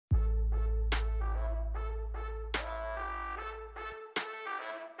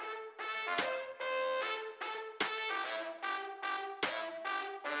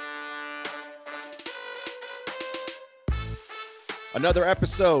Another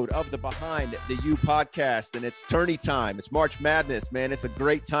episode of the Behind the U podcast, and it's tourney time. It's March Madness, man. It's a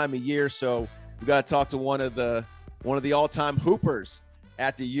great time of year, so we got to talk to one of the all-time hoopers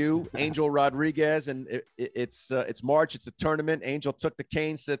at the U, Angel Rodriguez, and it's March. It's a tournament. Angel took the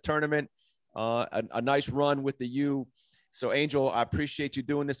Canes to the tournament, a nice run with the U. So, Angel, I appreciate you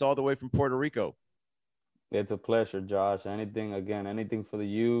doing this all the way from Puerto Rico. It's a pleasure, Josh. Anything for the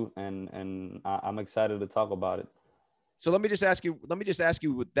U, and I'm excited to talk about it. So let me just ask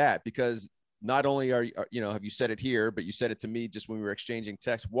you with that, because not only have you said it here, but you said it to me just when we were exchanging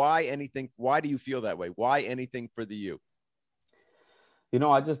texts. Why do you feel that way? Why anything for the U?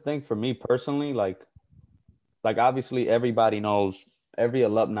 I just think for me personally, like obviously everybody knows, every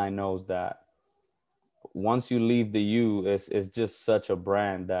alumni knows that once you leave the U, it's just such a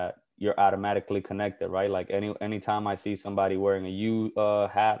brand that you're automatically connected, right? Like anytime I see somebody wearing a U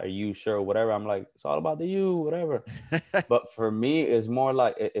hat, a U shirt, whatever, I'm like, it's all about the U, whatever. But for me, it's more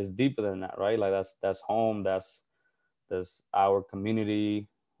like it's deeper than that, right? Like that's home, that's our community,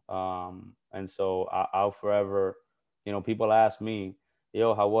 and so I'll forever, people ask me,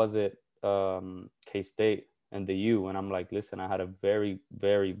 yo, how was it, K-State and the U? And I'm like, listen, I had a very,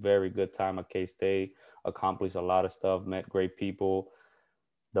 very, very good time at K-State, accomplished a lot of stuff, met great people.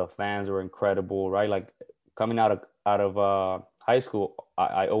 The fans were incredible, right? Like coming out of high school,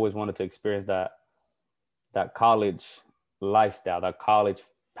 I always wanted to experience that college lifestyle, that college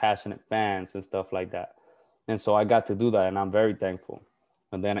passionate fans and stuff like that. And so I got to do that, and I'm very thankful.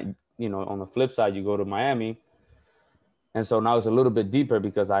 And then, on the flip side, you go to Miami, and so now it's a little bit deeper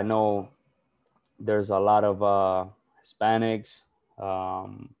because I know there's a lot of Hispanics,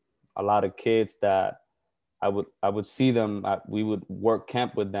 a lot of kids that I would see them. We would work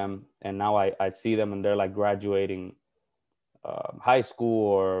camp with them, and now I see them, and they're like graduating high school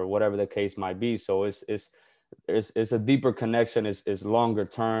or whatever the case might be. So it's a deeper connection. It's longer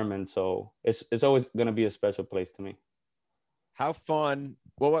term, and so it's always going to be a special place to me. How fun!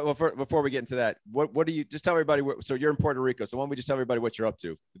 Well, before we get into that, what do you just tell everybody? So you're in Puerto Rico. So why don't we just tell everybody what you're up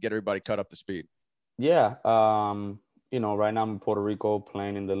to get everybody caught up to speed? Yeah, right now I'm in Puerto Rico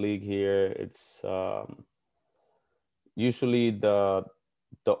playing in the league here. It's usually the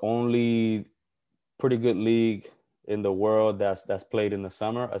only pretty good league in the world that's played in the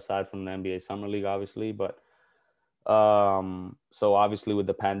summer, aside from the NBA Summer League, obviously. But so obviously with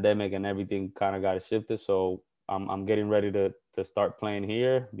the pandemic and everything, kind of got shifted. So I'm getting ready to start playing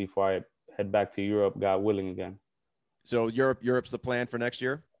here before I head back to Europe, God willing, again. So Europe's the plan for next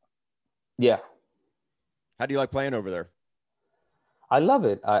year? Yeah. How do you like playing over there? I love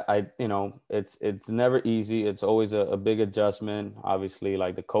it. It's never easy. It's always a big adjustment. Obviously,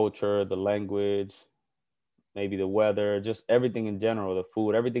 like the culture, the language, maybe the weather, just everything in general, the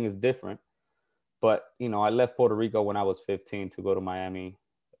food, everything is different. But, I left Puerto Rico when I was 15 to go to Miami.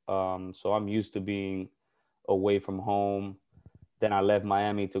 So I'm used to being away from home. Then I left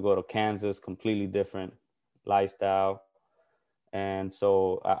Miami to go to Kansas, completely different lifestyle. And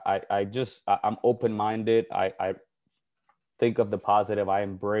so I'm open-minded. I think of the positive. I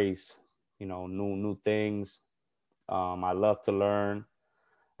embrace, new things. I love to learn.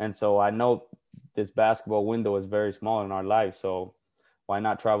 And so I know this basketball window is very small in our life. So why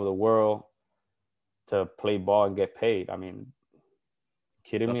not travel the world to play ball and get paid? I mean,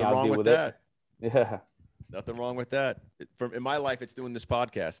 kidding me? I'll deal with that. It. Yeah. Nothing wrong with that. In my life, it's doing this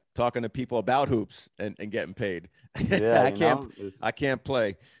podcast, talking to people about hoops and getting paid. Yeah, I can't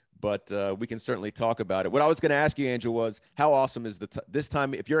play, but we can certainly talk about it. What I was going to ask you, Angel, was how awesome is this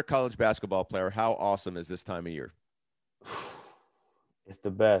time? If you're a college basketball player, how awesome is this time of year? It's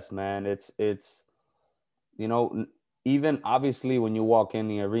the best, man. It's even obviously when you walk in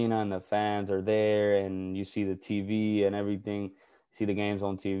the arena and the fans are there and you see the TV and everything, you see the games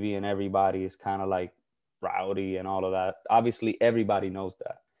on TV and everybody is kind of like rowdy and all of that. Obviously, everybody knows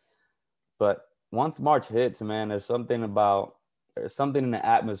that. But once March hits, man, there's something in the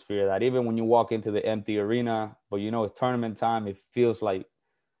atmosphere that even when you walk into the empty arena, but it's tournament time, it feels like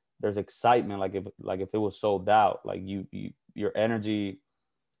there's excitement, like if it was sold out, like your energy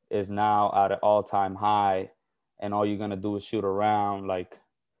is now at an all-time high, and all you're gonna do is shoot around. Like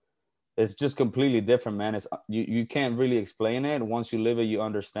it's just completely different, man. It's you can't really explain it. Once you live it, you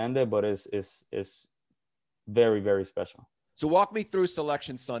understand it, but it's very, very special. So walk me through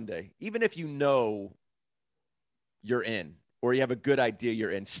Selection Sunday. Even if you're in, or you have a good idea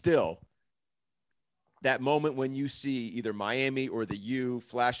you're in, still that moment when you see either Miami or the U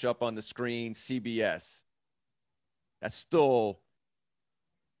flash up on the screen, CBS, that's still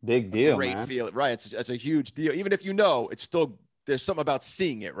big deal, great man. Feel, right? It's a huge deal. Even if it's still, there's something about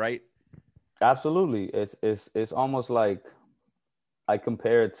seeing it, right? Absolutely. It's almost like I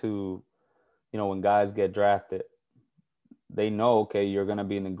compare it to, when guys get drafted, they know, okay, you're going to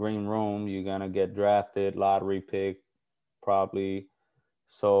be in the green room. You're going to get drafted, lottery pick, probably.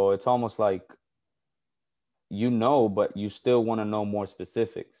 So it's almost like, but you still want to know more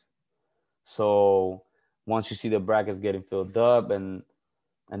specifics. So once you see the brackets getting filled up and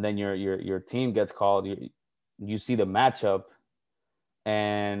then your team gets called, you see the matchup,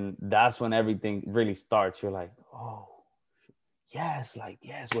 and that's when everything really starts. You're like, oh, yes,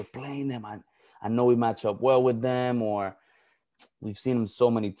 we're playing them. I know we match up well with them, or we've seen them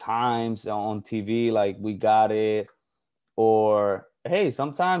so many times on TV, like we got it. Or hey,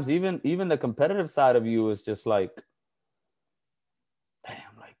 sometimes even the competitive side of you is just like, damn,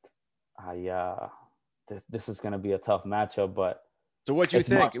 like this is gonna be a tough matchup. But so what do you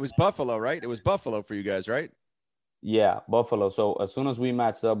think? It was Buffalo, right? It was Buffalo for you guys, right? Yeah, Buffalo. So as soon as we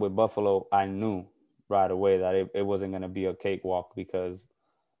matched up with Buffalo, I knew right away that it wasn't gonna be a cakewalk, because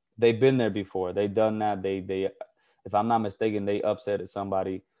they've been there before. They've done that. They if I'm not mistaken, they upset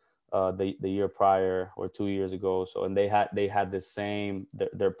somebody the year prior or 2 years ago. So, and they had the same,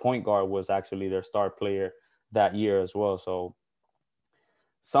 their point guard was actually their star player that year as well. So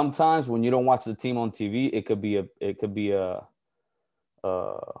sometimes when you don't watch the team on TV, it could be a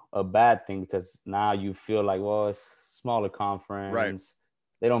bad thing, because now you feel like, well, it's smaller conference. Right.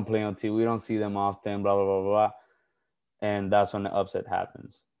 They don't play on TV. We don't see them often, blah, blah, blah, blah. And that's when the upset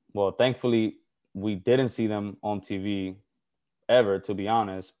happens. Well, thankfully, we didn't see them on TV ever, to be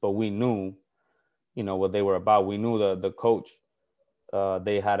honest, but we knew, what they were about. We knew the coach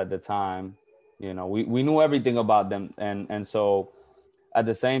they had at the time. We knew everything about them. And so at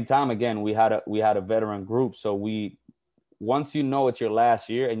the same time, again, we had a veteran group. So once it's your last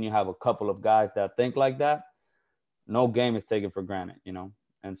year and you have a couple of guys that think like that, no game is taken for granted,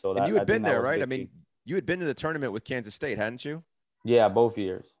 And so you had been there, right? I mean, you had been to the tournament with Kansas State, hadn't you? Yeah, both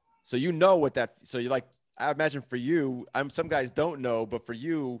years. So so you're like, I imagine for you, some guys don't know, but for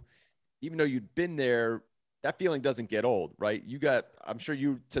you, even though you'd been there, that feeling doesn't get old, right? I'm sure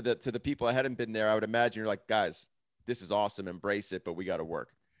to the people that hadn't been there, I would imagine you're like, guys, this is awesome, embrace it, but we got to work.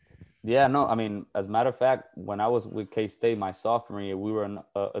 Yeah, no, I mean, as a matter of fact, when I was with K-State my sophomore year, we were in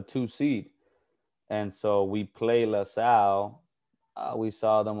a 2 seed. And so we played LaSalle. We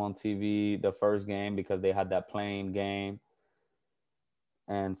saw them on TV the first game because they had that playing game.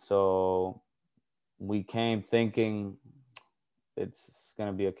 And so we came thinking it's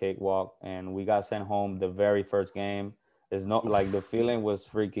going to be a cakewalk. And we got sent home the very first game. It's not like the feeling was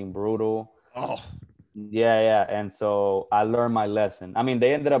freaking brutal. Oh, yeah. And so I learned my lesson. I mean,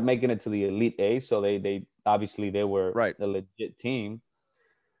 they ended up making it to the Elite Eight. So they obviously they were right. a legit team.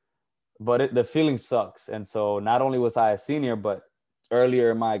 But the feeling sucks. And so not only was I a senior, but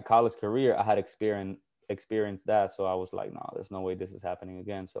earlier in my college career, I had experienced that. So I was like, no, there's no way this is happening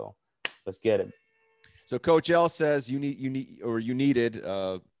again. So let's get it. So Coach L says you needed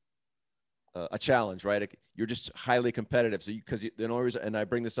a challenge, right? You're just highly competitive. So and I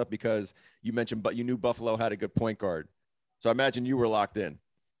bring this up because you mentioned, but you knew Buffalo had a good point guard. So I imagine you were locked in.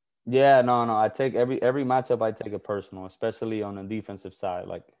 Yeah, no. I take every matchup. I take it personal, especially on the defensive side.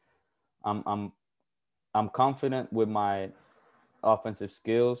 Like I'm confident with my offensive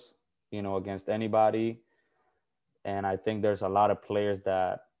skills, against anybody. And I think there's a lot of players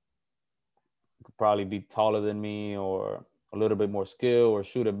that could probably be taller than me or a little bit more skill or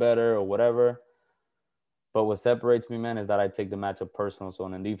shoot it better or whatever. But what separates me, man, is that I take the matchup personal. So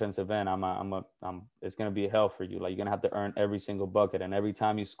on the defensive end, it's going to be hell for you. Like, you're going to have to earn every single bucket. And every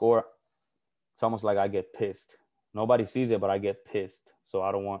time you score, it's almost like I get pissed. Nobody sees it, but I get pissed. So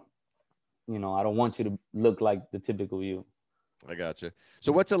I don't want you to look like the typical you. I got you.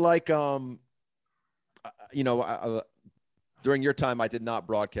 So what's it like, during your time, I did not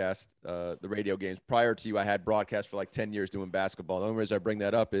broadcast the radio games. Prior to you, I had broadcast for like 10 years doing basketball. The only reason I bring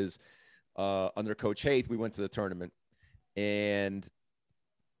that up is under Coach Haith, we went to the tournament, and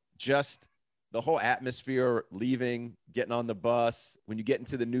just the whole atmosphere, leaving, getting on the bus. When you get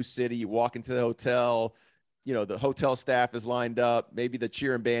into the new city, you walk into the hotel, the hotel staff is lined up. Maybe the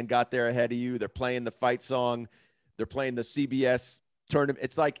cheering band got there ahead of you. They're playing the fight song. They're playing the CBS tournament.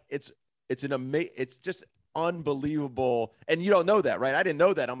 It's like, it's just unbelievable. And you don't know that, right? I didn't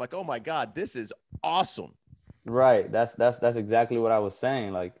know that. I'm like, oh my God, this is awesome. Right. That's exactly what I was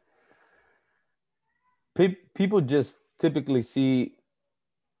saying. Like, people just typically see,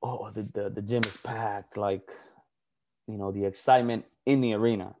 oh, the gym is packed, like, the excitement in the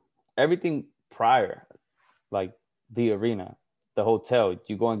arena. Everything prior, like the arena, the hotel,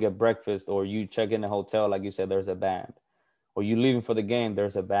 you go and get breakfast, or you check in the hotel, like you said, there's a band. Or you leaving for the game,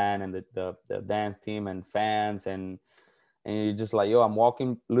 there's a band and the dance team and fans and and you're just like, yo, I'm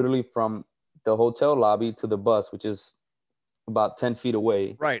walking literally from the hotel lobby to the bus, which is about 10 feet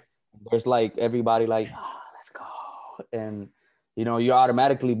away. Right. There's like everybody like, let's go. And, you know, you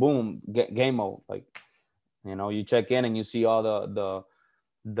automatically, boom, get game mode. Like, you know, you check in and you see all the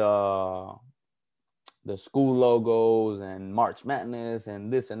school logos and March Madness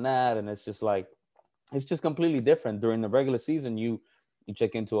and this and that. And it's just like, it's just completely different. During the regular season, you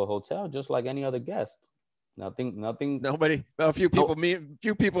check into a hotel just like any other guest. Nothing. Nobody. Well, a few people.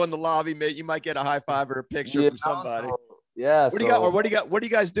 Few people in the lobby. You might get a high five or a picture from somebody. What do you got? Or what do you got? What are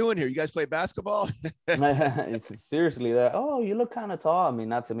you guys doing here? You guys play basketball? Seriously, that. Oh, you look kind of tall. I mean,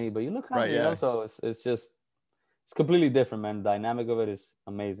 not to me, but you look kind of. Right, you know, so it's just it's completely different, man. The dynamic of it is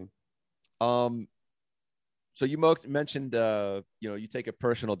amazing. So you mentioned, you know, you take it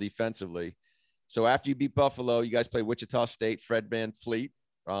personal defensively. So after you beat Buffalo, you guys play Wichita State, Fred VanVleet.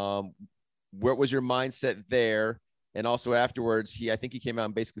 What was your mindset there? And also afterwards, I think he came out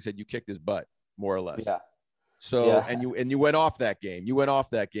and basically said you kicked his butt, more or less. Yeah. So, yeah. and you went off that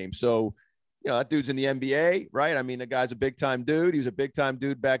game. So, you know, that dude's in the NBA, right? I mean, the guy's a big time dude. He was a big time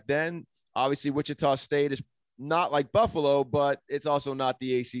dude back then. Obviously, Wichita State is not like Buffalo, but it's also not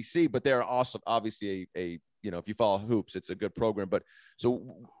the ACC. But they're also obviously a you know, if you follow hoops, it's a good program. But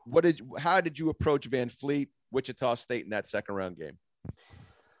so, how did you approach VanVleet, Wichita State in that second round game?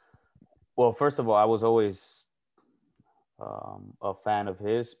 Well, first of all, I was always a fan of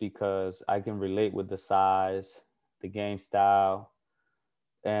his because I can relate with the size, the game style,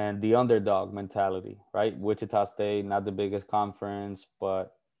 and the underdog mentality, right? Wichita State, not the biggest conference,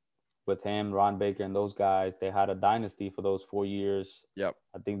 but with him, Ron Baker, and those guys, they had a dynasty for those 4 years. Yep.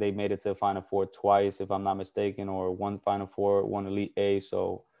 I think they made it to Final Four twice, if I'm not mistaken, or one Final Four, one Elite Eight.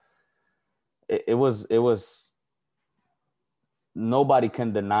 So it was nobody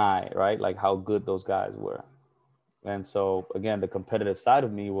can deny, right? Like how good those guys were. And so again, the competitive side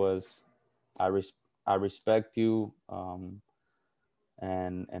of me was, I respect you, and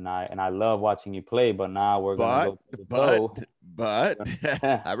I love watching you play. But now we're gonna go. But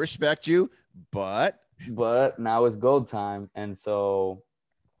I respect you, but now it's go time. And so,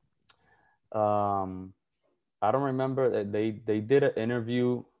 I don't remember that they did an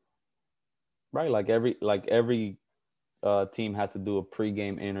interview, right? Like every team has to do a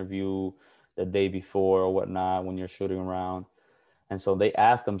pregame interview the day before or whatnot when you're shooting around. And so they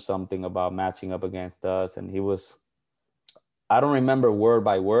asked him something about matching up against us. And he was, I don't remember word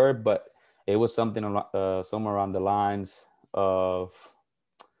by word, but it was something somewhere around the lines of,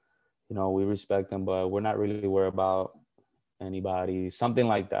 you know, we respect them, but we're not really worried about anybody, something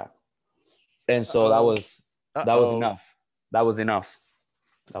like that. And so that was enough. That was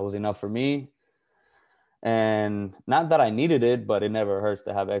enough for me. And not that I needed it, but it never hurts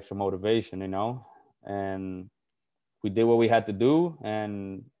to have extra motivation, you know? And we did what we had to do,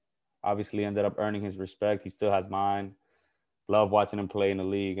 and obviously ended up earning his respect. He still has mine. Love watching him play in the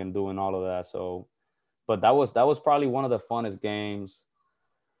league and doing all of that. So, but that was probably one of the funnest games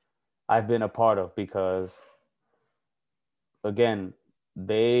I've been a part of, because again,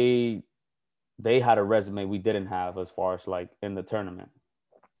 they had a resume we didn't have as far as like in the tournament.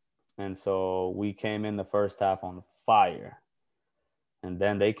 And so we came in the first half on fire, and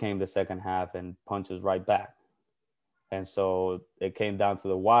then they came the second half and punched us right back. And so it came down to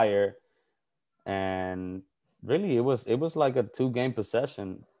the wire, and really it was like a two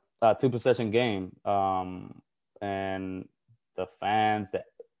possession game. And the fans, that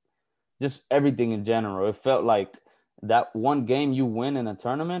just everything in general, it felt like that one game you win in a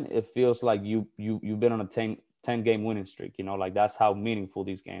tournament, it feels like you've been on a 10 game winning streak, you know, like that's how meaningful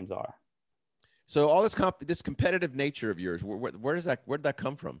these games are. So all this competitive nature of yours, where'd that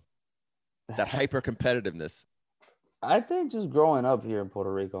come from? That hyper competitiveness? I think just growing up here in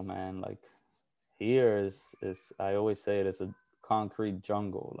Puerto Rico, man, like here is I always say it is a concrete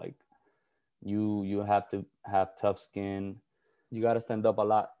jungle. Like you have to have tough skin. You got to stand up a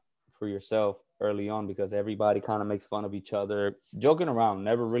lot for yourself early on, because everybody kind of makes fun of each other, joking around,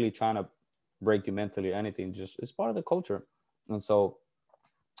 never really trying to break you mentally or anything. Just it's part of the culture. And so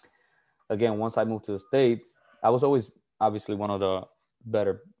again, once I moved to the States, I was always obviously one of the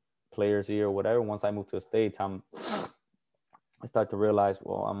better players here or whatever. Once I moved to the States, I start to realize,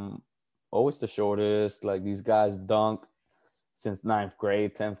 well, I'm always the shortest. Like these guys dunk since 9th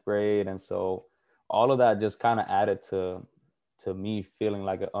grade, 10th grade. And so all of that just kind of added to me feeling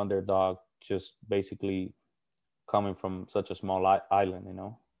like an underdog, just basically coming from such a small island, you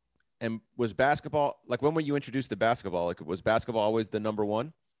know? And was basketball, like when were you introduced to basketball? Like was basketball always the number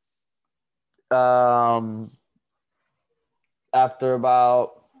one? After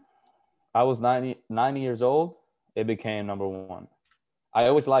about, I was 90 years old. it became number one. I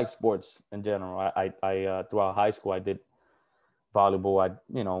always liked sports in general. I throughout high school, I did volleyball. I,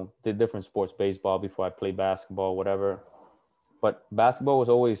 did different sports, baseball before I played basketball, whatever. But basketball was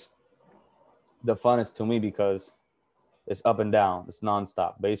always the funnest to me because it's up and down. It's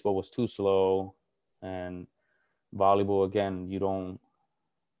nonstop. Baseball was too slow, and volleyball, again,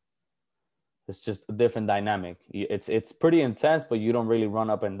 it's just a different dynamic. It's pretty intense, but you don't really run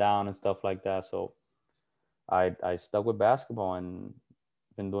up and down and stuff like that. So I stuck with basketball and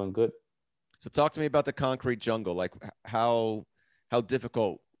been doing good. So talk to me about the concrete jungle. Like how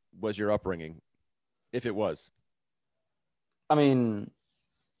difficult was your upbringing, if it was? I mean,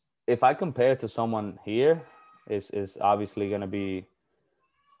 if I compare it to someone here, is obviously going to be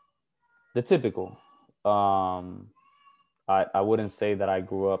the typical. I wouldn't say that I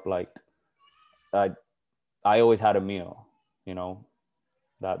grew up like I always had a meal,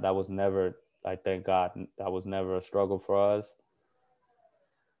 that was never, I thank God, that was never a struggle for us.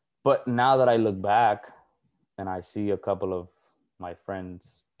 But now that I look back and I see a couple of my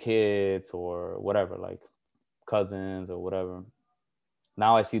friends' kids or whatever, like cousins or whatever,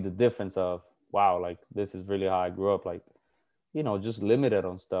 now I see the difference of, wow, like this is really how I grew up. Like, just limited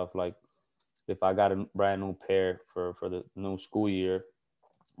on stuff. Like if I got a brand new pair for the new school year,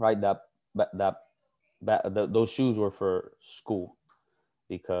 right? Those shoes were for school,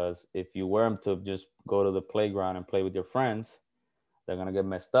 because if you wear them to just go to the playground and play with your friends, they're going to get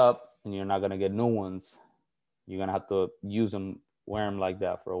messed up and you're not going to get new ones. You're going to have to use them, wear them like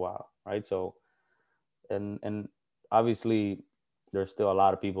that for a while. Right. So, and obviously there's still a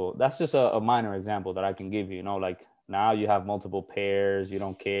lot of people. That's just a minor example that I can give you, like now you have multiple pairs. You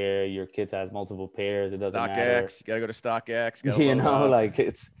don't care. Your kids has multiple pairs. It doesn't matter. StockX, you got to go to StockX. Like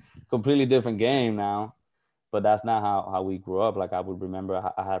it's completely different game now, but that's not how we grew up. Like I would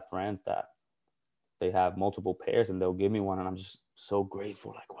remember I had friends that they have multiple pairs and they'll give me one. And I'm just so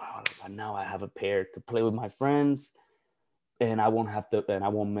grateful. Like, wow, like now I have a pair to play with my friends and I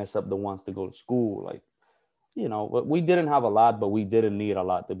won't mess up the ones to go to school. Like, we didn't have a lot, but we didn't need a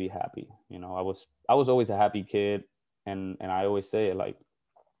lot to be happy. I was always a happy kid. And I always say it, like,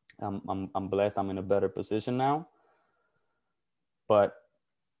 I'm blessed. I'm in a better position now. But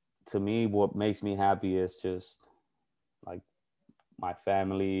to me, what makes me happy is just like my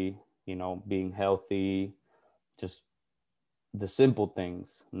family, being healthy, just the simple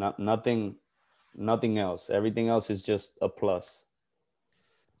things, nothing else. Everything else is just a plus.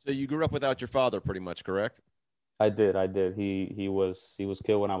 So you grew up without your father pretty much, correct? I did. He was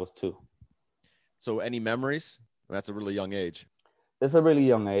killed when I was 2. So any memories? That's a really young age. It's a really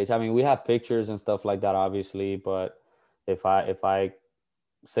young age. I mean, we have pictures and stuff like that, obviously, but if I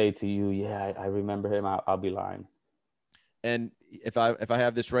say to you, yeah, I remember him, I'll be lying. And if I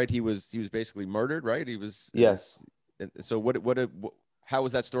have this right, he was basically murdered, right? He was. Yes. So how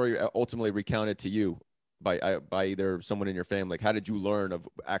was that story ultimately recounted to you by either someone in your family? Like, how did you learn of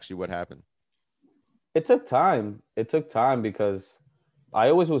actually what happened? It took time. Because I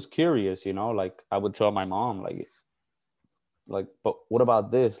always was curious, like I would tell my mom, like, but what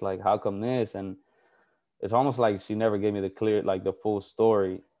about this? Like, how come this? And it's almost like she never gave me the full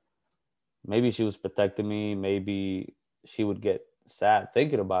story. Maybe she was protecting me. Maybe she would get sad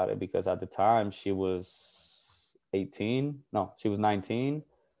thinking about it, because at the time she was 18. No, she was 19.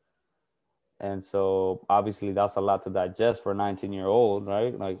 And so obviously that's a lot to digest for a 19-year-old,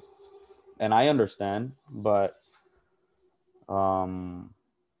 right? Like, and I understand, but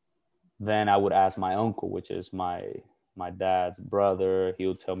then I would ask my uncle, which is my dad's brother. He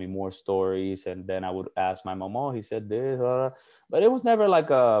would tell me more stories, and then I would ask my mom, oh, he said this, but it was never like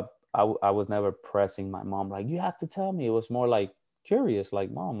I was never pressing my mom, like, you have to tell me. It was more like curious,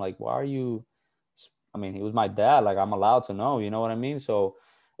 like, mom, like, why are you, I mean, he was my dad, like, I'm allowed to know, you know what I mean? So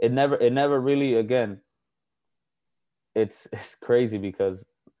it never really, again, it's crazy because,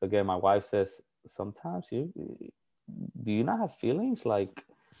 again, my wife says, sometimes do you not have feelings? Like,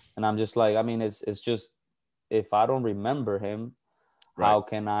 and I'm just like, I mean, it's just, if I don't remember him, right, how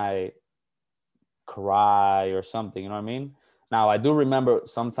can I cry or something? You know what I mean? Now, I do remember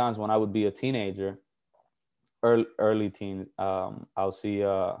sometimes when I would be a teenager, early teens, I'll see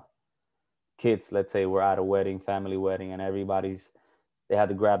kids, let's say we're at a wedding, family wedding, and they had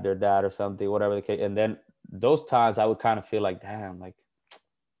to grab their dad or something, whatever the case. And then those times I would kind of feel like, damn, like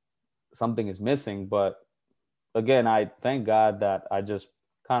something is missing. But again, I thank God that I just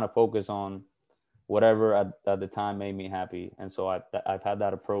kind of focus on whatever at the time made me happy. And so I've had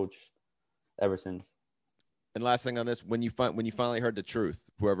that approach ever since. And last thing on this, when you finally heard the truth,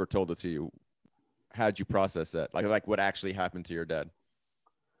 whoever told it to you, how'd you process that? Like what actually happened to your dad?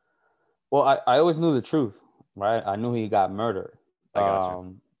 Well, I always knew the truth. right? I knew he got murdered. I got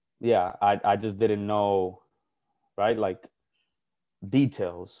you. Yeah, I just didn't know, right? Like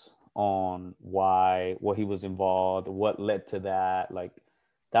details on why, what he was involved, what led to that. Like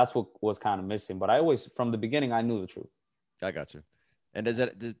that's what was kind of missing. But I always, from the beginning, I knew the truth. I got you. And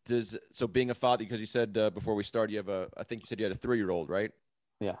does so being a father, because you said before we started, you have I think you said you had a 3-year-old, right?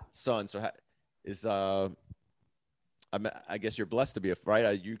 Yeah. Son. So is I guess you're blessed to be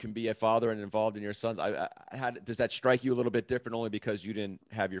right. You can be a father and involved in your sons. Does that strike you a little bit different only because you didn't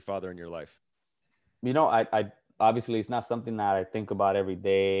have your father in your life? You know, I obviously it's not something that I think about every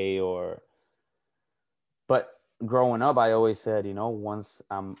day but growing up, I always said, you know, once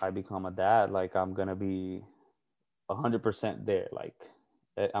I become a dad, like I'm gonna be 100% there. Like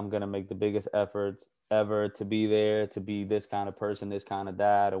I'm gonna make the biggest efforts ever to be there, to be this kind of person, this kind of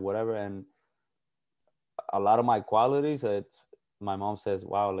dad, or whatever. And a lot of my qualities, it's my mom says,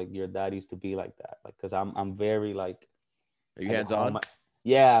 "Wow, like your dad used to be like that." Like, cause I'm very like Are you at hands home. on?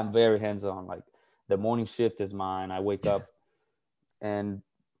 Yeah, I'm very hands on. Like the morning shift is mine. I wake up and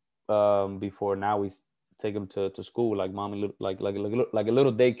before now we take him to school like mommy like a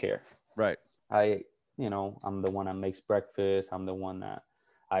little daycare. Right. I, you know, I'm the one that makes breakfast. I'm the one that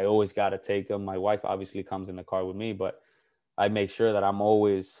I always got to take him. My wife obviously comes in the car with me, but I make sure that I'm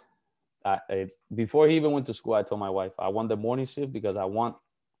always before he even went to school, I told my wife I want the morning shift because I want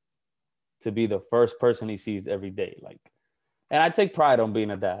to be the first person he sees every day. Like, and I take pride on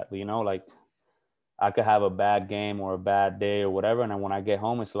being a dad, you know, like I could have a bad game or a bad day or whatever. And then when I get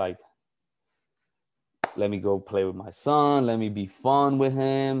home, it's like, let me go play with my son. Let me be fun with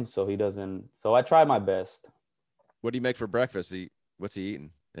him. So he doesn't, so I try my best. What do you make for breakfast? What's he eating?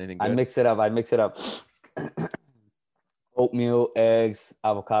 Anything I good? mix it up. I mix it up. Oatmeal, eggs,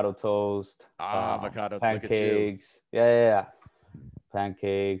 avocado toast, Avocado. Look at you. pancakes. Yeah.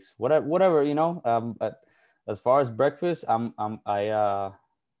 Pancakes, whatever, you know. As far as breakfast, I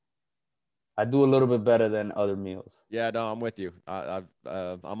do a little bit better than other meals. Yeah, no, I'm with you. I'm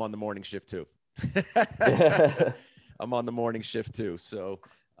on the morning shift too. I'm on the morning shift too. So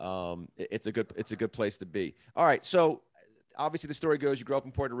it's a good place to be. All right. So obviously the story goes, you grow up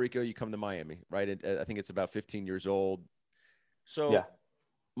in Puerto Rico, you come to Miami, right? And I think it's about 15 years old. Yeah. So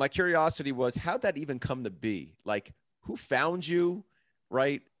my curiosity was, how'd that even come to be? Like, who found you,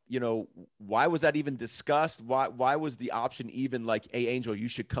 right? You know, why was that even discussed? Why was the option even like, hey, Angel, you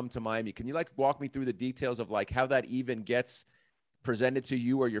should come to Miami? Can you like walk me through the details of like how that even gets presented to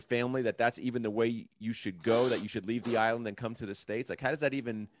you or your family, that that's even the way you should go, that you should leave the island and come to the States? Like, how does that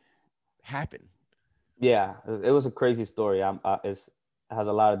even happen? Yeah, it was a crazy story. It has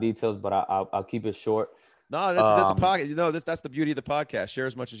a lot of details, but I'll keep it short. No, that's a Um, podcast. You know, that's the beauty of the podcast. Share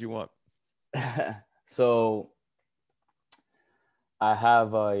as much as you want. so I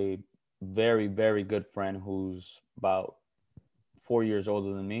have a very, very good friend who's about 4 years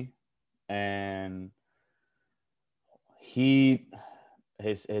older than me, and he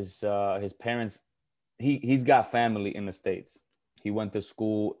his parents he's got family in the States. He went to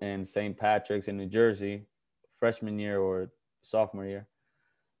school in St. Patrick's in New Jersey, freshman year or sophomore year,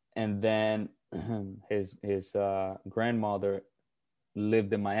 and then his grandmother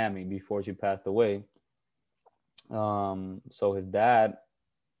lived in Miami before she passed away. So his dad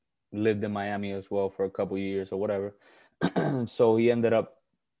lived in Miami as well for a couple years or whatever. So he ended up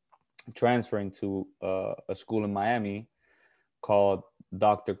transferring to a school in Miami called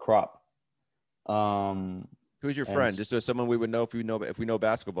Dr. Crop. Um, Who's your and friend? Just so someone we would know, if we know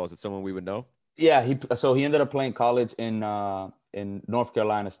basketball, is it someone we would know? yeah, he ended up playing college in North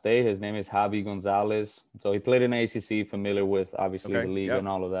Carolina State. His name is Javi Gonzalez. So he played in ACC, familiar with obviously the Okay. league Yep. and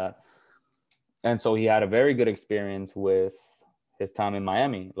all of that. And so he had a very good experience with his time in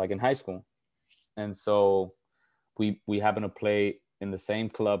Miami, like in high school. And so we happened to play in the same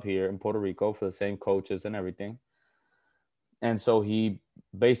club here in Puerto Rico for the same coaches and everything. And so he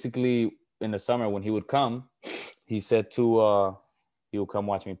basically in the summer when he would come, he said he would come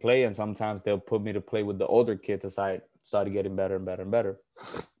watch me play, and sometimes they'll put me to play with the older kids as I started getting better and better and better.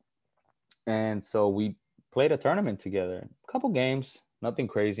 And so we played a tournament together, a couple games, nothing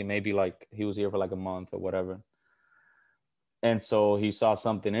crazy. Maybe like he was here for like a month or whatever. And so he saw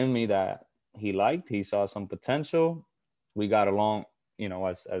something in me that he liked. He saw some potential. We got along, you know,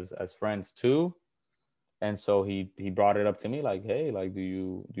 as friends too. And so he brought it up to me like, hey, like, do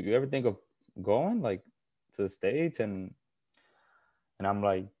you ever think of going like to the States? And I'm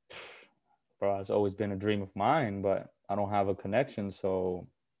like, bro, it's always been a dream of mine, but I don't have a connection. So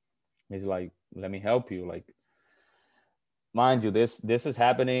he's like, let me help you. Like, mind you, this is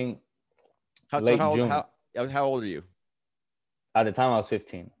happening How so? late June. How old are you? At the time, I was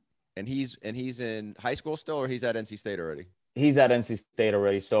 15. And he's in high school still, or he's at NC State already? He's at NC State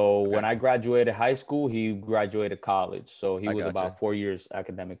already. So Okay. when I graduated high school, he graduated college. So he I was gotcha. about 4 years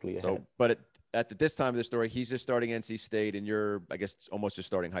academically ahead. So, but at this time of the story, he's just starting NC State, and you're, I guess, almost just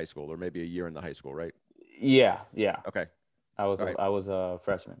starting high school, or maybe a year in the high school, right? Yeah. Okay. I was Right. I was a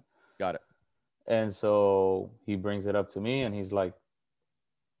freshman. Got it. And so he brings it up to me and he's like,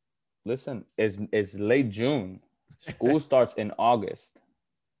 listen, it's late June. School starts in August.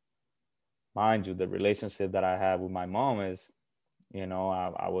 Mind you, the relationship that I have with my mom is, you know,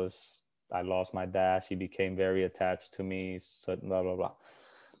 I lost my dad. She became very attached to me, so blah, blah, blah.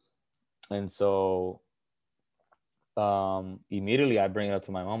 And so immediately I bring it up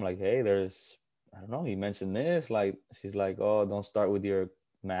to my mom, like, hey, I don't know, he mentioned this. Like, she's like, oh, don't start with your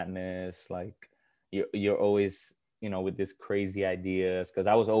madness. Like, you're always, you know, with this crazy ideas. Cause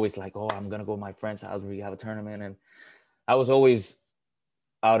I was always like, oh, I'm gonna go to my friend's house, we have a tournament. And I was always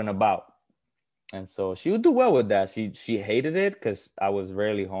out and about. And so she would do well with that. She hated it because I was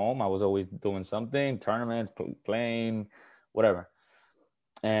rarely home. I was always doing something, tournaments, playing, whatever.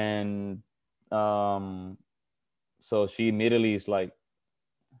 And so she immediately is like,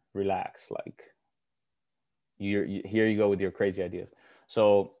 relax, like here you go with your crazy ideas.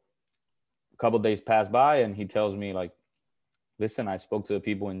 So a couple of days pass by and he tells me like, listen, I spoke to the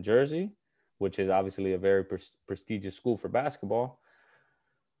people in Jersey, which is obviously a very prestigious school for basketball.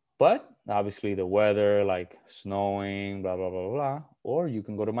 But obviously the weather, like snowing, blah, blah, blah, blah. Or you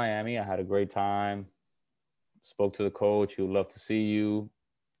can go to Miami. I had a great time. Spoke to the coach. He would love to see you.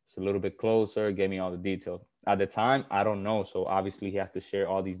 It's a little bit closer. Gave me all the details. At the time, I don't know. So obviously he has to share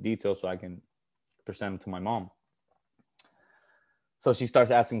all these details so I can present them to my mom. So she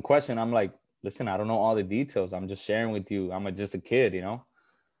starts asking questions. I'm like, listen, I don't know all the details. I'm just sharing with you. I'm just a kid, you know?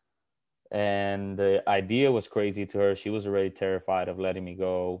 And the idea was crazy to her. She was already terrified of letting me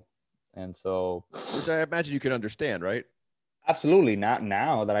go. And so, which I imagine you can understand, right? Absolutely. Not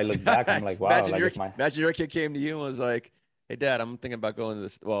now that I look back, I'm like, wow. Imagine your kid came to you and was like, hey, Dad, I'm thinking about going to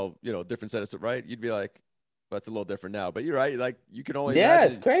this, well, you know, different set of, right? You'd be like, well, it's a little different now, but you're right. Like, you can only imagine.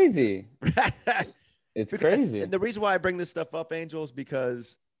 It's crazy. It's crazy. And the reason why I bring this stuff up, Angel, is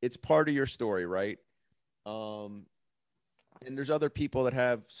because it's part of your story, right? And there's other people that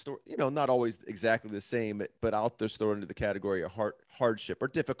have story, you know, not always exactly the same, but out there thrown into the category of hardship or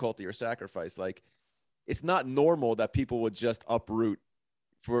difficulty or sacrifice. Like, it's not normal that people would just uproot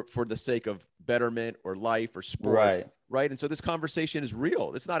for the sake of betterment or life or sport, right? And so this conversation is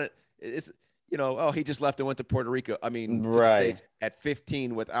real. It's not it's you know, oh, he just left and went to Puerto Rico. I mean, to the States at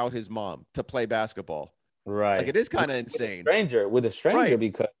 15 without his mom to play basketball. Right. Like, it is kind of insane. With a stranger,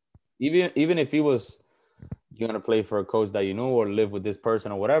 because even if he was you're going to play for a coach that you know or live with this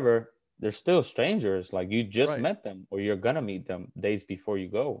person or whatever, they're still strangers. Like, you just met them or you're going to meet them days before you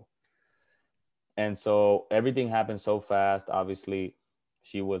go. And so everything happened so fast. Obviously,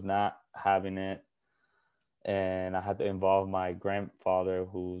 she was not having it. And I had to involve my grandfather,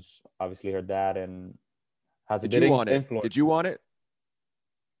 who's obviously her dad and has a big influence. Did you want it?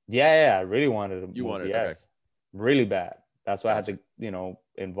 Yeah, I really wanted him. You wanted it, yes. Okay. Really bad. That's why I had to, you know,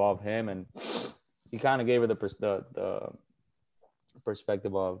 involve him. And he kind of gave her the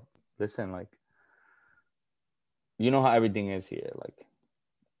perspective of, listen, like, you know how everything is here. Like,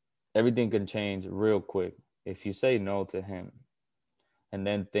 everything can change real quick if you say no to him. And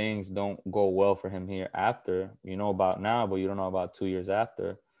then things don't go well for him here after. You know about now, but you don't know about 2 years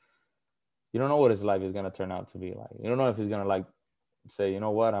after. You don't know what his life is going to turn out to be like. You don't know if he's going to, like, say, you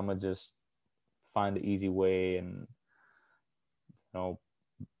know what, I'm going to just find the easy way and, you know,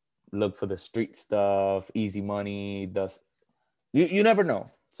 look for the street stuff, easy money. You never know.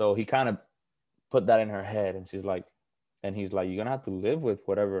 So he kind of put that in her head, and she's like, and he's like, you're going to have to live with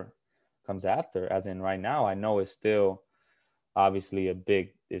whatever comes after. As in right now, I know it's still obviously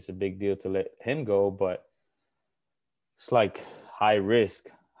it's a big deal to let him go, but it's like high risk,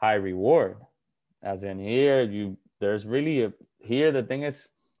 high reward. As in here, there's really here, the thing is,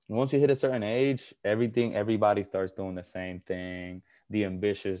 once you hit a certain age, everybody starts doing the same thing. The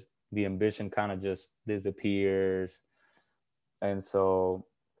ambition kind of just disappears. And so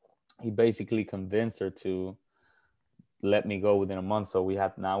he basically convinced her to let me go within a month. So we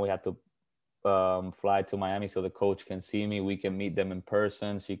have to fly to Miami so the coach can see me. We can meet them in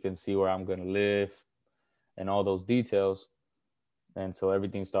person. She can see where I'm going to live and all those details. And so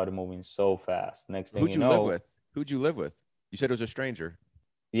everything started moving so fast. Next thing Who'd you live with? You said it was a stranger.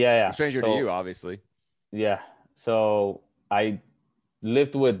 Yeah. A stranger to you, obviously. Yeah. So I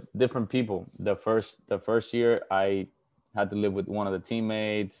lived with different people. The first year I had to live with one of the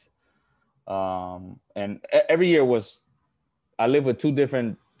teammates. And every year I lived with two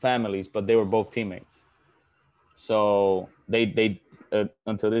different families, but they were both teammates. So they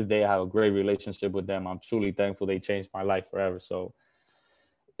until this day, I have a great relationship with them. I'm truly thankful. They changed my life forever. So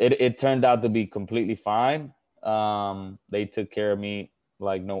it turned out to be completely fine. They took care of me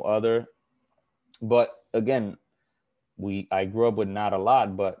like no other. But again, I grew up with not a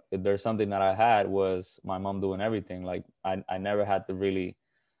lot, but if there's something that I had was my mom doing everything. Like I never had to really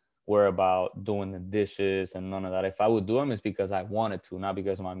worry about doing the dishes and none of that. If I would do them, it's because I wanted to, not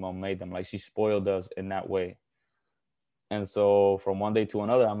because my mom made them. Like she spoiled us in that way. And so from one day to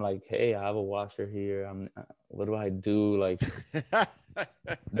another, I'm like, hey, I have a washer here. What do I do? Like,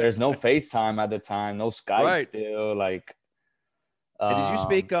 there's no FaceTime at the time, no Skype Right. still. Like, And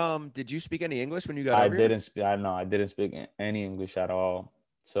um, did you speak any English when you got I over here? didn't speak. I know I didn't speak any English at all.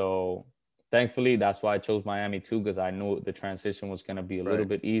 So thankfully, that's why I chose Miami too, because I knew the transition was going to be a little Right.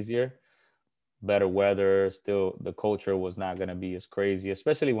 bit easier. Better weather, still the culture was not going to be as crazy,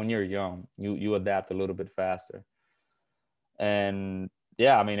 especially when you're young. You adapt a little bit faster. And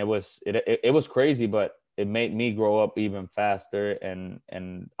yeah, I mean it was crazy, but it made me grow up even faster.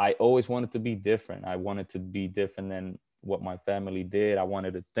 And I always wanted to be different. I wanted to be different than what my family did. I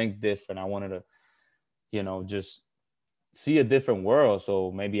wanted to think different. I wanted to, just see a different world,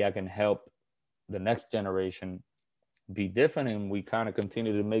 so maybe I can help the next generation be different, and we kind of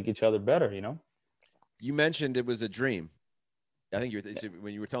continue to make each other better. You mentioned it was a dream. I think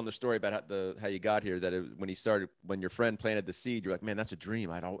when you were telling the story about how you got here, that when your friend planted the seed, you're like, man, that's a dream.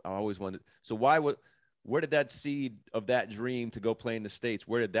 I always wanted. So where did that seed of that dream to go play in the States?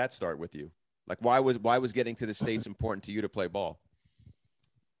 Where did that start with you? Like, why was getting to the States important to you to play ball?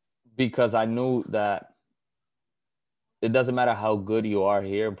 Because I knew that it doesn't matter how good you are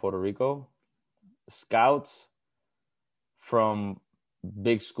here in Puerto Rico, scouts from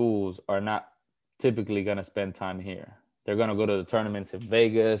big schools are not typically going to spend time here. They're going to go to the tournaments in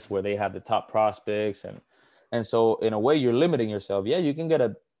Vegas where they have the top prospects, and so in a way you're limiting yourself. Yeah, you can get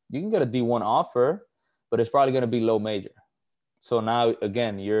a D1 offer, but it's probably going to be low major. So now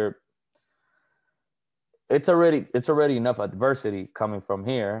again, it's already enough adversity coming from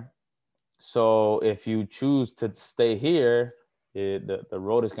here. So if you choose to stay here, the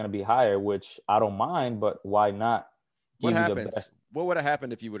road is going to be higher, which I don't mind, but why not What give you the happens? best? What would have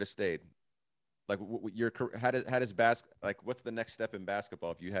happened if you would have stayed? Like, what's the next step in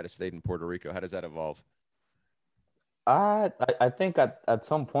basketball if you had stayed in Puerto Rico? How does that evolve? I think at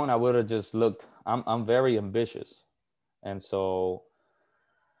some point I would have just looked. I'm very ambitious, and so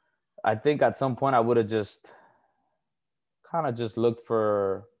I think at some point I would have just kind of just looked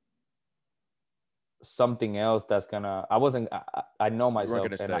for something else that's gonna. I wasn't. I know You weren't myself,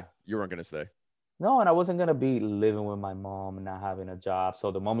 going to and stay. You weren't going to stay. no, and I wasn't gonna be living with my mom and not having a job. So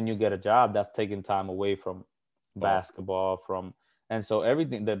the moment you get a job, that's taking time away from Ball. basketball, and so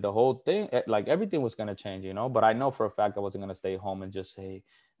everything, the whole thing, like everything was gonna change. But I know for a fact I wasn't gonna stay home and just say,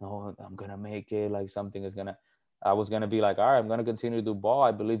 no, I'm gonna make it. Like something is gonna. I was gonna be like, all right, I'm gonna continue to do ball.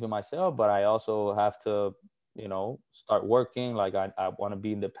 I believe in myself, but I also have to, start working. Like I want to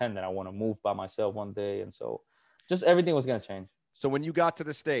be independent. I want to move by myself one day, and so just everything was gonna change. So when you got to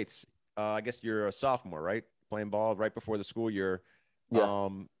the States, I guess you're a sophomore, right? Playing ball right before the school year. Yeah.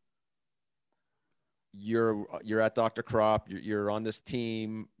 Um, you're at Dr. Crop. You're on this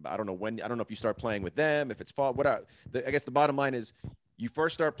team. I don't know when. I don't know if you start playing with them. If it's fall. I guess the bottom line is, you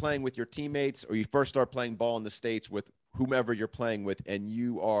first start playing with your teammates, or you first start playing ball in the States with whomever you're playing with, and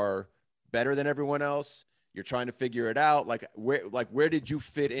you are better than everyone else. You're trying to figure it out. Where did you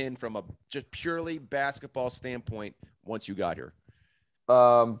fit in from a just purely basketball standpoint once you got here?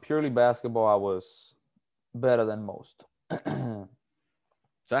 Purely basketball, I was better than most. I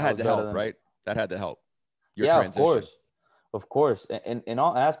So that had was to better help, than, right? That had to help your yeah, of transition. course, of course, in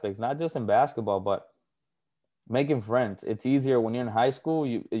all aspects, not just in basketball, but making friends. It's easier when you're in high school.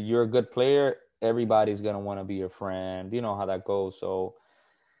 You're a good player. Everybody's gonna want to be your friend. You know how that goes. So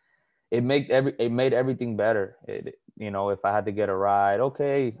it made everything better. If I had to get a ride,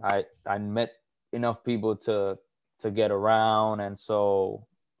 okay, I met enough people to get around, and so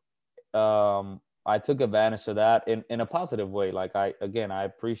I took advantage of that in a positive way. Like I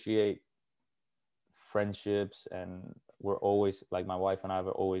appreciate friendships, and we're always like, my wife and I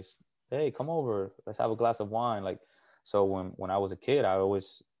were always, hey, come over, let's have a glass of wine. Like, so when I was a kid, I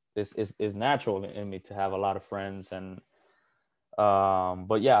always, it's natural in me to have a lot of friends. And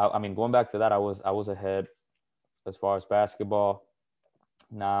but yeah, I mean, going back to that, I was ahead as far as basketball.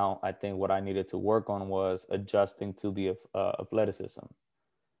 Now I think what I needed to work on was adjusting to the athleticism.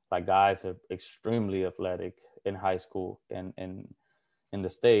 Like, guys are extremely athletic in high school and in the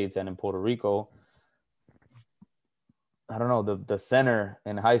States and in Puerto Rico. I don't know, the center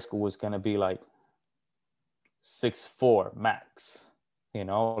in high school was gonna be like 6'4" max.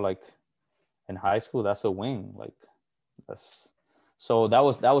 Like in high school, that's a wing. Like that's so that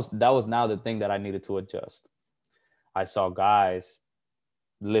was now the thing that I needed to adjust. I saw guys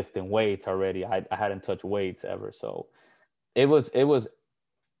lifting weights already. I hadn't touched weights ever, so it was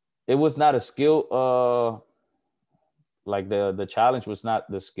not a skill. Like the challenge was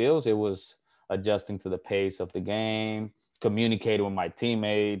not the skills. It was adjusting to the pace of the game, communicating with my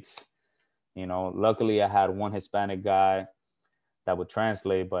teammates. Luckily I had one Hispanic guy that would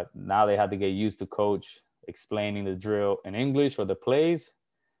translate, but now they had to get used to coach explaining the drill in English or the plays,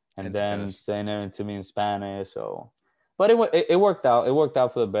 and then saying it to me in Spanish. So, but it worked out. It worked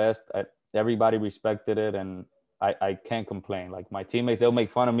out for the best. Everybody respected it, and I can't complain. Like my teammates, they'll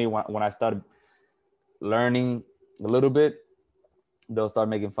make fun of me when I started learning a little bit. They'll start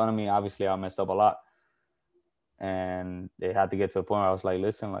making fun of me. Obviously, I messed up a lot, and they had to get to a point where I was like,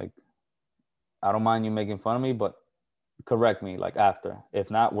 listen, like, I don't mind you making fun of me, but correct me like after.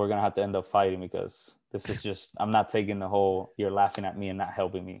 If not, we're gonna have to end up fighting, because this is just, I'm not taking the whole you're laughing at me and not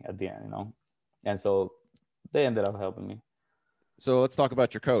helping me at the end. And so they ended up helping me. So let's talk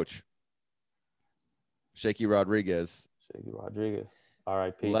about your coach, Shaky Rodriguez.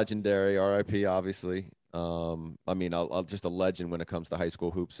 R.I.P. Legendary, R.I.P. Obviously. I mean, I'll just a legend when it comes to high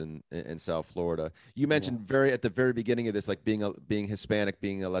school hoops in South Florida. You mentioned at the very beginning of this, like being Hispanic,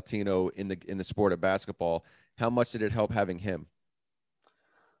 being a Latino in the sport of basketball. How much did it help having him?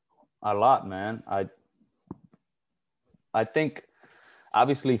 A lot, man. I think,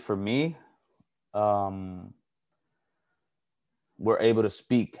 obviously for me, we're able to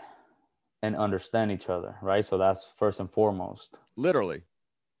speak and understand each other, right? So that's first and foremost. Literally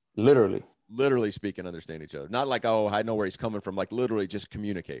speak and understand each other. Not like, oh, I know where he's coming from. Like literally just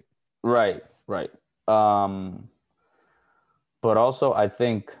communicate. Right. But also I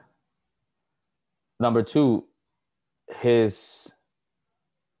think number two,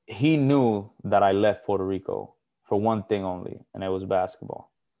 he knew that I left Puerto Rico for one thing only, and it was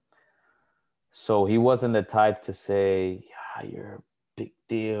basketball. So he wasn't the type to say, yeah, you're a big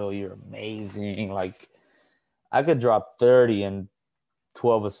deal, you're amazing. Like I could drop 30 and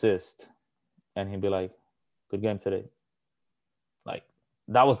 12 assists, and he'd be like, good game today. Like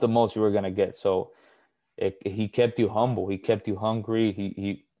that was the most you were going to get. So he kept you humble. He kept you hungry.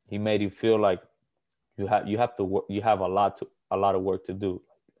 He made you feel like you have to work. You have a lot of work to do.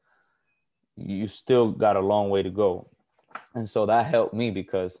 You still got a long way to go. And so that helped me,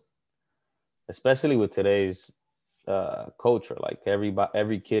 because especially with today's culture, like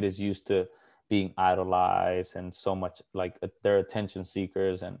every kid is used to being idolized and so much, like they're attention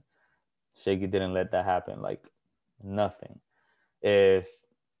seekers, and Shaky didn't let that happen. Like nothing. If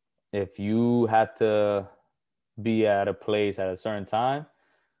you had to be at a place at a certain time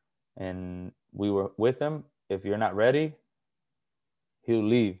and we were with him, if you're not ready, he'll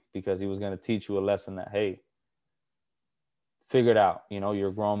leave, because he was going to teach you a lesson that, hey, figure it out. You're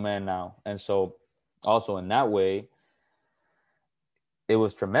a grown man now. And so also in that way, it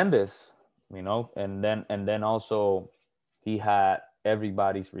was tremendous, and then also he had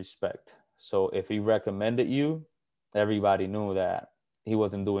everybody's respect. So if he recommended you, everybody knew that he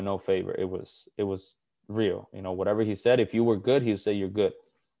wasn't doing no favor. It was real. Whatever he said, if you were good, he'd say you're good.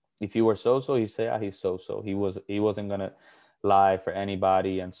 If you were so-so, he'd say, he's so-so. He wasn't going to lie for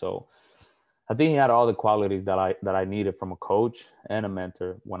anybody. And so I think he had all the qualities that I needed from a coach and a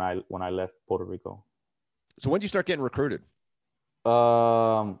mentor when I left Puerto Rico. So when did you start getting recruited?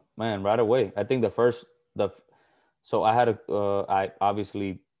 Man, right away. I think so I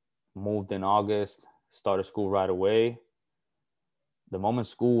obviously moved in August, started school right away. The moment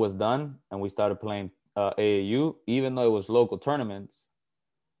school was done and we started playing AAU, even though it was local tournaments,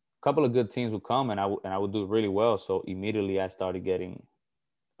 a couple of good teams would come and I would do really well. So immediately I started getting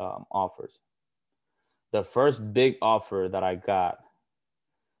offers. The first big offer that I got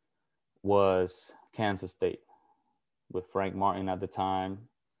was Kansas State with Frank Martin at the time.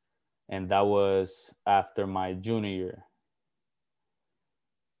 And that was after my junior year.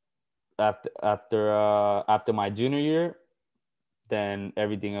 After my junior year, then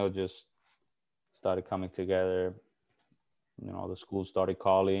everything else just started coming together. The school started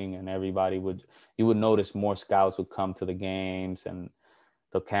calling, and you would notice more scouts would come to the games and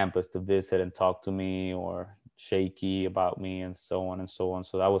the campus to visit and talk to me, or Shaky about me, and so on and so on.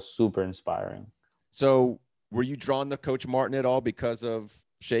 So that was super inspiring. So were you drawn to Coach Martin at all because of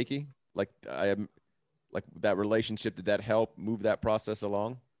Shaky? Like that relationship, did that help move that process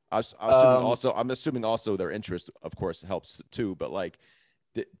along? I'm assuming also their interest, of course, helps too. But like,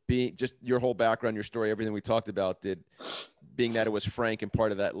 being just your whole background, your story, everything we talked about, being that it was Frank and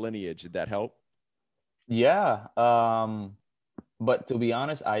part of that lineage, did that help? Yeah. But to be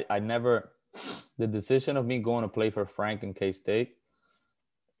honest, I never, the decision of me going to play for Frank and K-State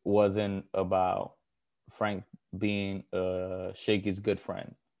wasn't about Frank being Shaky's good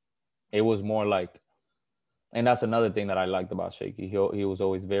friend. It was more like, and that's another thing that I liked about Shaky. He was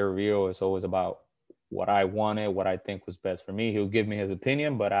always very real. It's always about what I wanted, what I think was best for me. He'll give me his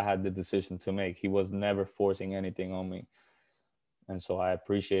opinion, but I had the decision to make. He was never forcing anything on me. And so I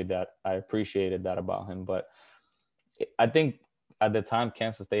appreciate that. I appreciated that about him. But I think at the time,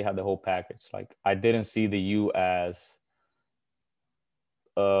 Kansas State had the whole package. Like, I didn't see the U as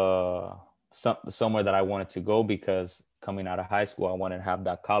somewhere that I wanted to go, because coming out of high school, I wanted to have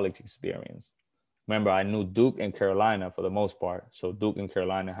that college experience. Remember, I knew Duke and Carolina for the most part. So Duke and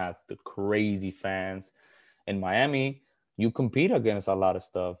Carolina have the crazy fans. In Miami, you compete against a lot of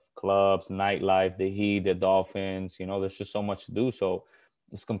stuff, clubs, nightlife, the Heat, the Dolphins. There's just so much to do. So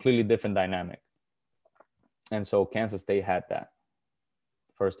it's completely different dynamic. And so Kansas State had that,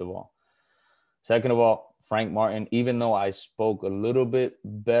 first of all. Second of all, Frank Martin, even though I spoke a little bit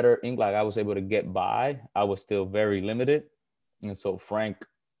better English, like I was able to get by, I was still very limited. And so Frank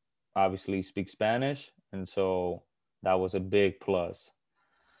obviously speaks Spanish. And so that was a big plus.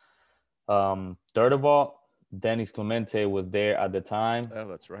 Third of all, Dennis Clemente was there at the time. Oh,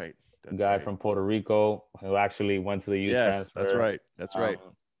 that's right. That's guy right. from Puerto Rico who actually went to the youth transfer. That's right. That's right.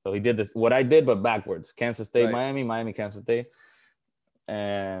 So he did this, what I did, but backwards. Kansas State, Right. Miami, Kansas State.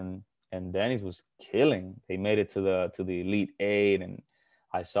 And Dennis was killing. They made it to the Elite Eight, and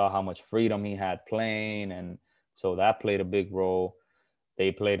I saw how much freedom he had playing. And so that played a big role.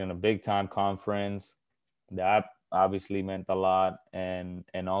 They played in a big time conference. That obviously meant a lot. And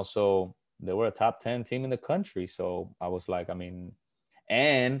also they were a top 10 team in the country. So I was like,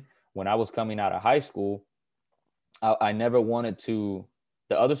 and when I was coming out of high school, I never wanted to,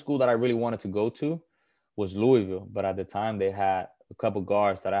 the other school that I really wanted to go to was Louisville. But at the time they had a couple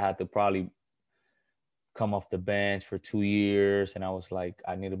guards that I had to probably come off the bench for 2 years. And I was like,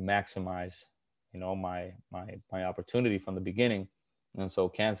 I need to maximize, my opportunity from the beginning. And so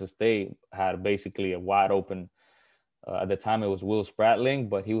Kansas State had basically a wide open, at the time it was Will Spratling,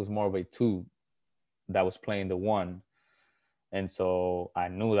 but he was more of a 2 that was playing the 1. And so I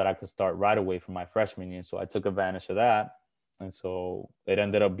knew that I could start right away from my freshman year. So I took advantage of that. And so it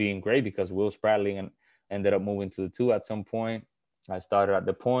ended up being great because Will Spratling ended up moving to the 2 at some point. I started at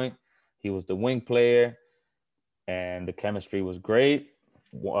the point. He was the wing player, and the chemistry was great.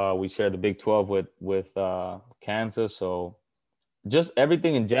 We shared the Big 12 with Kansas. So just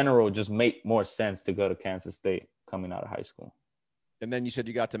everything in general just made more sense to go to Kansas State coming out of high school. And then you said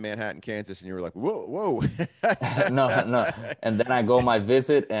you got to Manhattan, Kansas, and you were like, whoa. No. And then I go my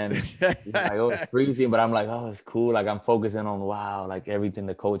visit, and I go, it's freezing, but I'm like, oh, it's cool. Like, I'm focusing on, wow, like everything,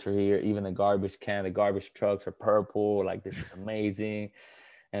 the culture here, even the garbage trucks are purple. Like, this is amazing.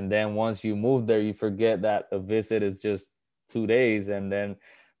 And then once you move there, you forget that a visit is just 2 days. And then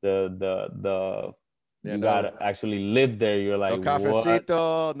you gotta actually live there. You're like, no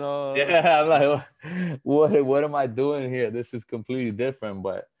cafecito, what? No. Yeah, I'm like, what am I doing here? This is completely different.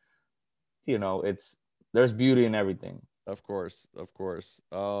 But there's beauty in everything. Of course.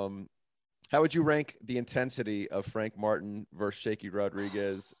 How would you rank the intensity of Frank Martin versus Shaky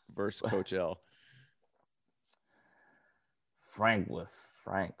Rodriguez versus Coach L? Frank was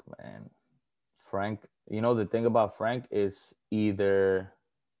Frank, man. Frank, the thing about Frank is either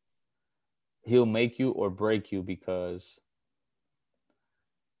he'll make you or break you, because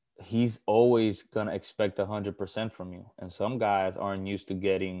he's always going to expect 100% from you. And some guys aren't used to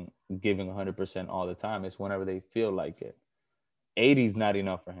giving 100% all the time. It's whenever they feel like it. 80 is not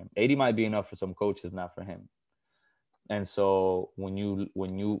enough for him. 80 might be enough for some coaches, not for him. And so when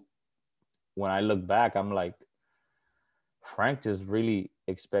I look back, I'm like, Frank just really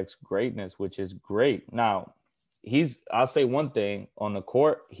expects greatness, which is great. Now, I'll say one thing, on the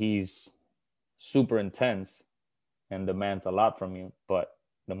court, he's super intense and demands a lot from you. But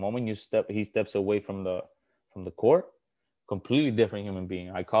the moment he steps away from the court, completely different human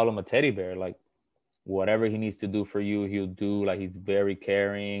being. I call him a teddy bear. Like, whatever he needs to do for you, he'll do. Like, he's very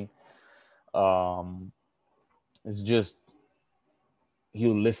caring. It's just,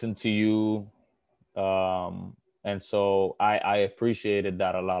 he'll listen to you. And so I appreciated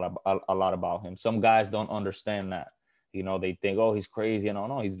that a lot about him. Some guys don't understand that. They think, oh, he's crazy. And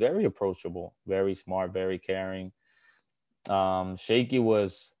no, he's very approachable, very smart, very caring. Shaky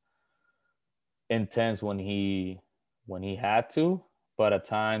was intense when he had to, but at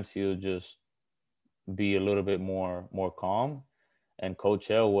times he'll just be a little bit more calm. And Coach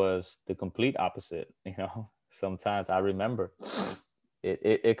L was the complete opposite. Sometimes I remember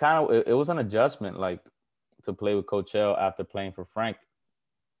it kind of, it was an adjustment, like, to play with Coach L after playing for Frank,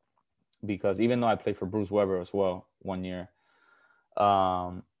 because even though I played for Bruce Weber as well one year,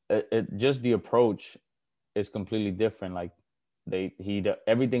 it just, the approach is completely different. Like,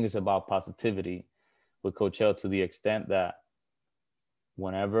 everything is about positivity with Coach L, to the extent that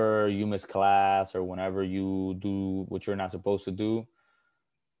whenever you miss class or whenever you do what you're not supposed to do,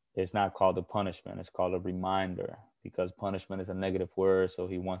 it's not called a punishment. It's called a reminder, because punishment is a negative word. So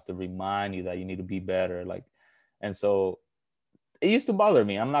he wants to remind you that you need to be better. Like, and so it used to bother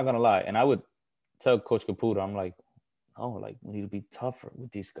me. I'm not going to lie. And I would tell Coach Caputo, I'm like, oh, like, we need to be tougher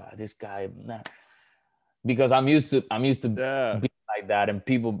with this guy, nah. Because I'm used to being like that, and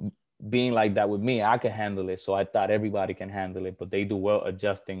people being like that with me. I can handle it. So I thought everybody can handle it, but they do well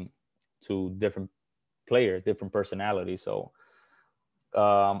adjusting to different players, different personalities. So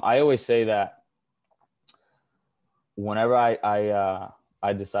I always say that whenever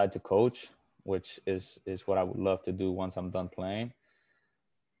I decide to coach, which is what I would love to do once I'm done playing,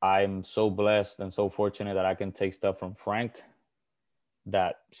 I'm so blessed and so fortunate that I can take stuff from Frank,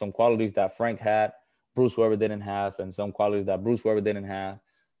 that some qualities that Frank had, Bruce Weber didn't have, and some qualities that Bruce Weber didn't have,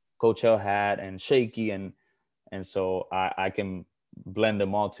 Coach L had, and Shaky, and so I can blend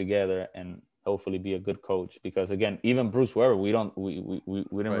them all together and hopefully be a good coach. Because again, even Bruce Weber, we didn't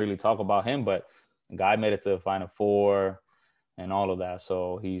really talk about him, but the guy made it to the Final Four and all of that.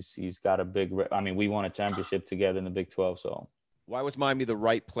 So he's got a big. I mean, we won a championship together in the Big 12. So why was Miami the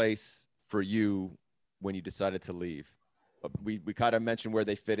right place for you when you decided to leave? We kind of mentioned where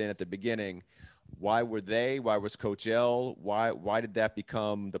they fit in at the beginning. Why were they? Why was Coach L? Why did that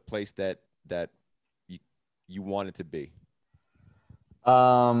become the place that you wanted to be?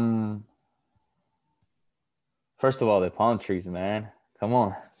 First of all, the palm trees, man. Come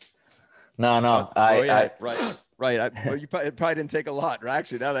on. No. Right. Well, you probably didn't take a lot.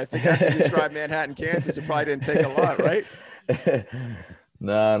 Actually, now that I think after you described Manhattan, Kansas, it probably didn't take a lot, right?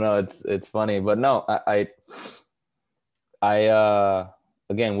 No, it's funny, but no, I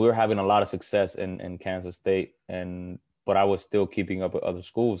again, we were having a lot of success in Kansas State, but I was still keeping up with other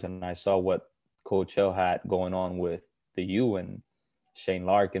schools, and I saw what Coach L had going on with the U and Shane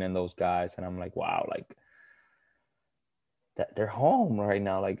Larkin and those guys, and I'm like, wow, like that they're home right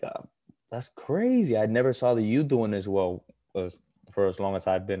now, like that's crazy. I never saw the U doing as well for as long as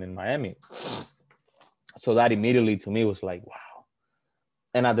I've been in Miami. So that immediately to me was like, wow.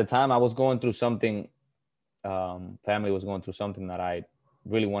 And at the time I was going through something, family was going through something that I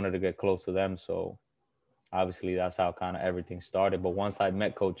really wanted to get close to them. So obviously that's how kind of everything started. But once I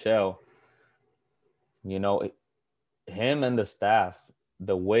met Coach L, him and the staff,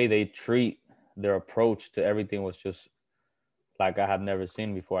 the way they treat, their approach to everything was just like I have never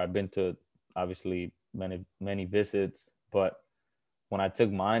seen before. I've been to obviously many visits, but when I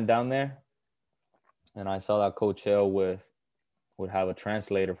took mine down there and I saw that Coach L would have a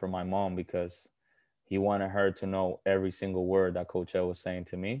translator for my mom, because he wanted her to know every single word that Coach L was saying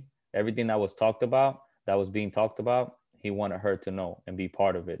to me. Everything that was being talked about, he wanted her to know and be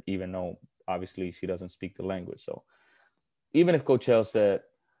part of it, even though obviously she doesn't speak the language. So even if Coach L said,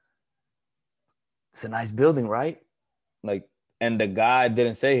 it's a nice building, right? Like, and the guy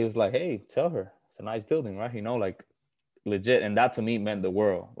didn't say, he was like, hey, tell her it's a nice building, right? Like legit. And that to me meant the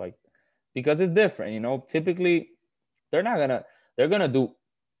world, like, because it's different, typically they're going to do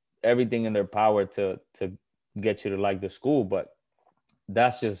everything in their power to get you to like the school. But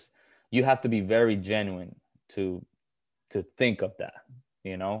that's just, you have to be very genuine to think of that,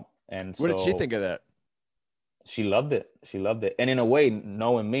 And what did she think of that? She loved it. And in a way,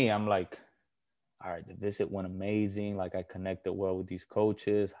 knowing me, I'm like, all right, the visit went amazing. Like, I connected well with these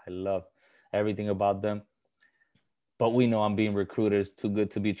coaches. I love everything about them. But we know I'm being recruited. It's too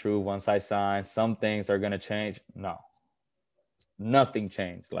good to be true. Once I sign, some things are going to change. No, nothing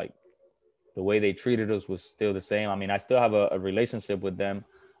changed. Like, the way they treated us was still the same. I mean, I still have a relationship with them.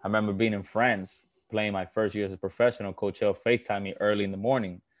 I remember being in France, playing my first year as a professional. Coach L FaceTimed me early in the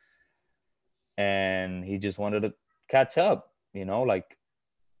morning, and he just wanted to catch up, like,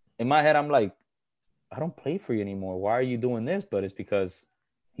 in my head, I'm like, I don't play for you anymore. Why are you doing this? But it's because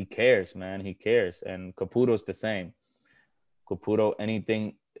he cares, man. He cares. And Caputo's the same. Caputo,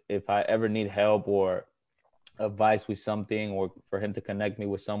 anything, if I ever need help or advice with something, or for him to connect me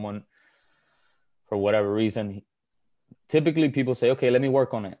with someone for whatever reason, typically people say, okay, let me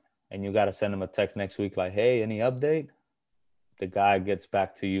work on it. And you got to send him a text next week like, hey, any update? The guy gets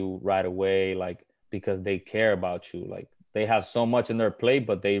back to you right away, like, because they care about you. Like, they have so much in their plate,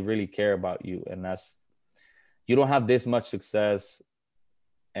 but they really care about you. And you don't have this much success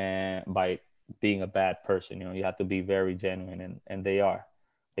and by being a bad person. You know, you have to be very genuine, and they are.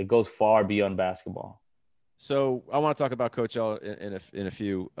 It goes far beyond basketball. So I want to talk about Coach L in a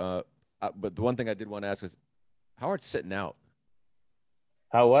few. But the one thing I did want to ask is, how hard's sitting out?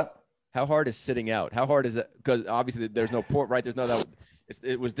 How what? How hard is sitting out? How hard is that? Because obviously there's no port, right? There's no that.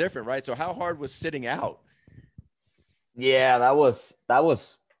 It was different, right? So how hard was sitting out? Yeah, that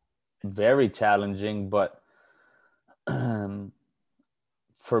was very challenging, but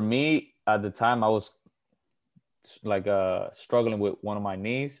for me at the time I was like struggling with one of my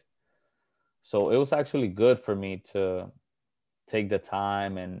knees. So it was actually good for me to take the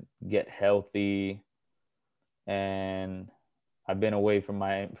time and get healthy. And I've been away from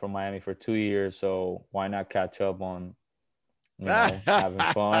Miami for 2 years, so why not catch up on, having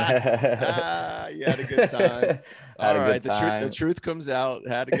fun. You had a good time. Had All a right, good the time. truth comes out.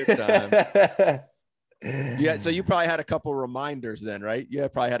 Had a good time. Yeah, so you probably had a couple reminders then, right? You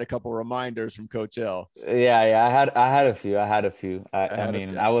probably had a couple reminders from Coach L. Yeah. I had a few. I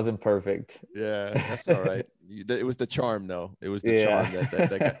mean, I wasn't perfect. Yeah, that's all right. It was the charm, though. It was the Yeah. charm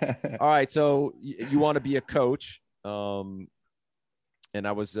that got. All right, so you want to be a coach, and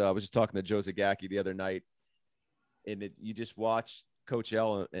I was just talking to Joe Zagacki the other night, and you just watch Coach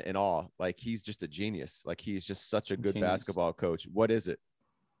L in awe. Like, he's just a genius. Like, he's just such a good Genius. basketball coach. What is it?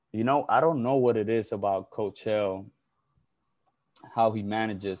 I don't know what it is about Coach L, how he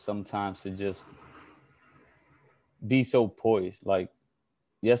manages sometimes to just be so poised. Like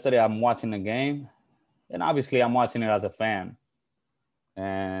yesterday, I'm watching the game, and obviously, I'm watching it as a fan.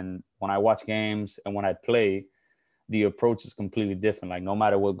 And when I watch games and when I play, the approach is completely different. Like no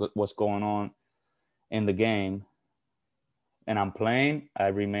matter what's going on in the game, and I'm playing, I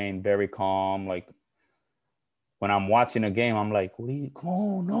remain very calm. Like when I'm watching a game, I'm like, come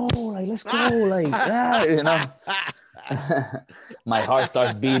on, no, like let's go, like my heart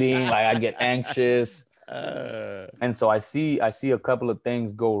starts beating, like I get anxious. And so I see a couple of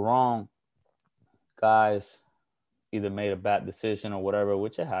things go wrong. Guys either made a bad decision or whatever,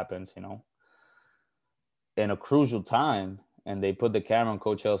 which it happens, in a crucial time, and they put the camera on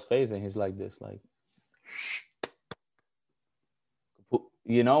Coach L's face, and he's like this, like,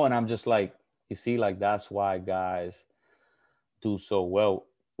 and I'm just like, you see, like that's why guys do so well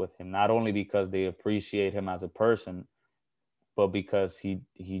with him, not only because they appreciate him as a person, but because he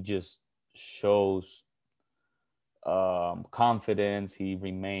just shows confidence. He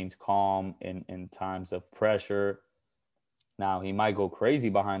remains calm in times of pressure. Now he might go crazy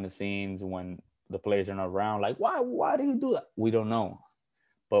behind the scenes when the players are not around. Like, why do you do that? We don't know.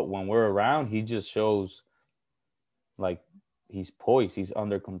 But when we're around, he just shows like he's poised, he's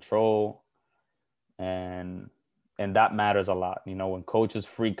under control, and that matters a lot. When coaches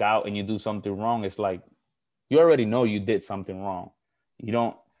freak out and you do something wrong, it's like you already know you did something wrong.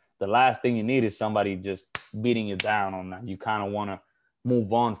 The last thing you need is somebody just beating you down on that. You kind of want to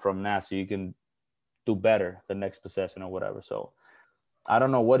move on from that so you can do better the next possession or whatever. So I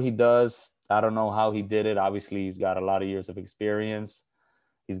don't know what he does. I don't know how he did it. Obviously, he's got a lot of years of experience.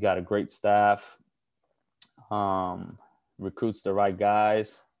 He's got a great staff. Recruits the right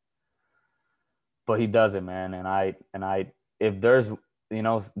guys. But he does it, man. And I if there's,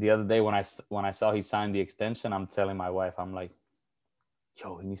 the other day when I saw he signed the extension, I'm telling my wife, I'm like,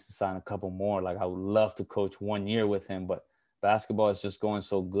 yo, he needs to sign a couple more. Like, I would love to coach 1 year with him, but basketball is just going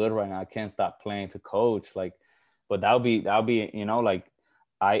so good right now. I can't stop playing to coach. Like, but that'll be, like,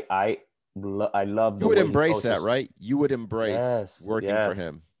 I love the You would way he embrace that, coaches. right? You would embrace working for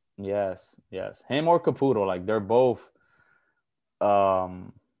him. Yes. Him or Caputo, like they're both.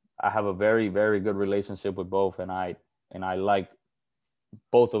 I have a very, very good relationship with both, and I like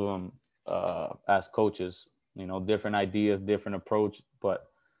both of them as coaches. Different ideas, different approach,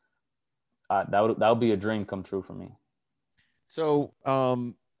 but that would be a dream come true for me. So,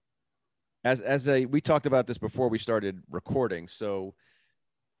 we talked about this before we started recording. So,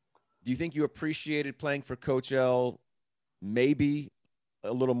 do you think you appreciated playing for Coach L maybe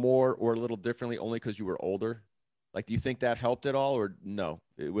a little more or a little differently only because you were older? Like, do you think that helped at all, or no?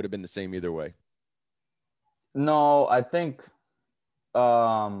 It would have been the same either way. No, I think,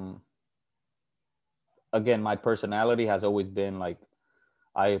 again, my personality has always been like,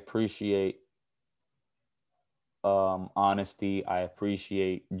 I appreciate honesty. I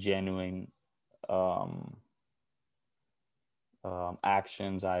appreciate genuine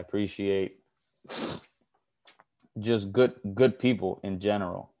actions. I appreciate just good people in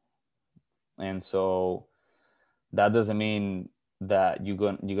general. And so that doesn't mean that you're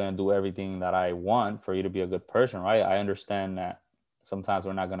gonna do everything that I want for you to be a good person, right? I understand that sometimes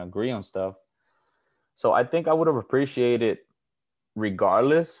we're not gonna agree on stuff. So I think I would have appreciated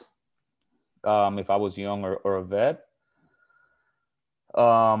regardless, if I was young or a vet.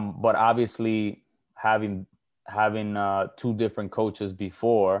 But obviously, having two different coaches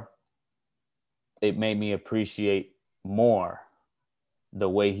before, it made me appreciate more the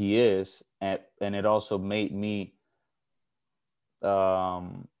way he is, and it also made me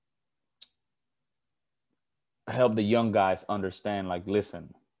help the young guys understand, like,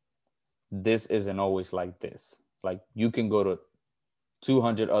 listen, this isn't always like this. Like, you can go to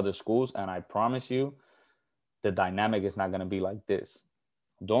 200 other schools, and I promise you, the dynamic is not going to be like this.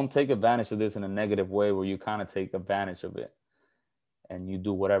 Don't take advantage of this in a negative way where you kind of take advantage of it and you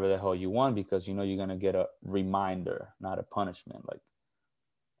do whatever the hell you want, because you know you're going to get a reminder, not a punishment. Like,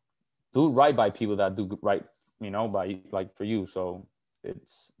 do right by people that do right, you know, by, like, for you. So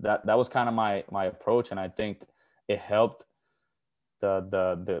it's that was kind of my approach, and I think it helped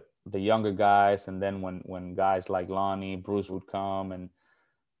the younger guys. And then when guys like Lonnie, Bruce would come, and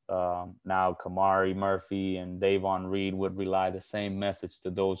now Kamari Murphy and Davon Reed would relay the same message to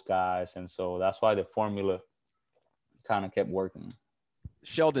those guys. And so that's why the formula kind of kept working.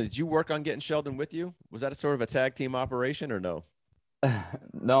 Sheldon, did you work on getting Sheldon with you? Was that a sort of a tag team operation or no?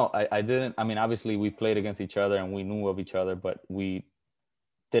 No, I didn't. I mean, obviously we played against each other and we knew of each other, but we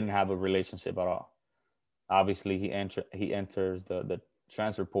didn't have a relationship at all. Obviously he enters the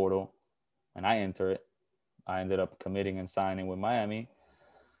transfer portal, and I enter it. I ended up committing and signing with Miami.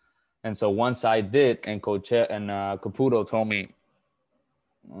 And so once I did, and Coach Caputo told me,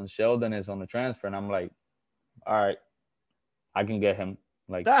 Sheldon is on the transfer, and I'm like, all right, I can get him.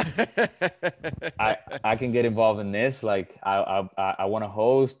 Like, I can get involved in this. Like, I want to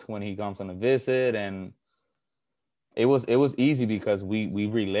host when he comes on a visit, and it was easy because we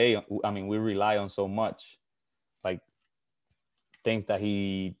rely on so much, like, things that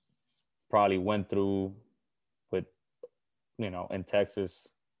he probably went through with, you know, in Texas.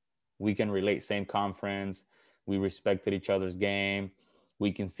 We can relate, same conference. We respected each other's game.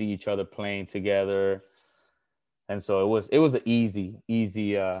 We can see each other playing together. And so it was an easy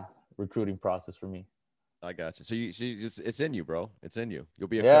recruiting process for me. I got you. So it's in you, bro. It's in you. You'll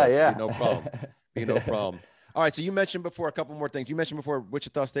be a Yeah, coach. yeah. Be no problem. Be no problem. All right. So you mentioned before a couple more things. You mentioned before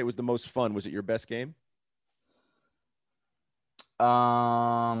Wichita State was the most fun. Was it your best game?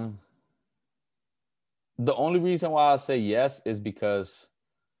 The only reason why I say yes is because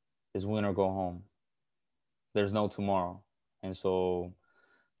it's win or go home. There's no tomorrow. And so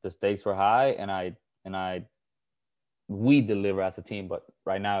the stakes were high, and we deliver as a team, but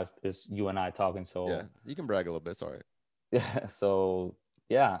right now it's you and I talking. So yeah, you can brag a little bit. It's all right. Yeah. So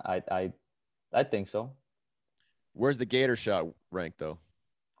yeah, I think so. Where's the Gator shot ranked though?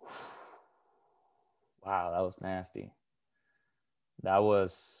 Wow, that was nasty. That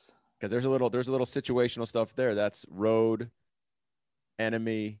was because there's a little situational stuff there. That's road,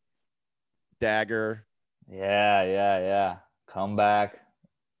 enemy, dagger. Yeah. Comeback.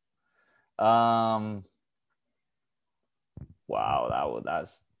 Wow,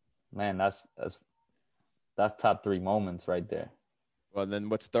 that's top 3 moments right there. Well, then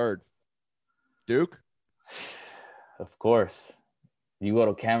what's third? Duke? Of course. You go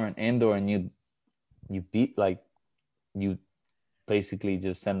to Cameron Indoor and you beat, like, you basically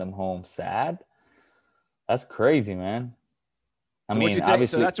just send them home sad. That's crazy, man. I mean,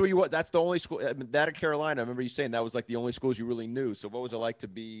 obviously, so that's where you. That's the only school. I mean, that in Carolina. I remember you saying that was like the only schools you really knew. So what was it like to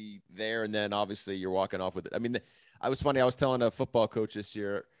be there? And then obviously you're walking off with it. I mean, I was funny. I was telling a football coach this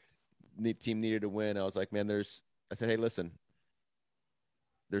year, the team needed to win. I was like, man, I said, hey, listen,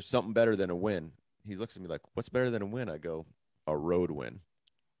 there's something better than a win. He looks at me like, what's better than a win? I go, a road win,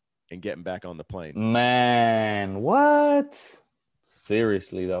 and getting back on the plane. Man, what?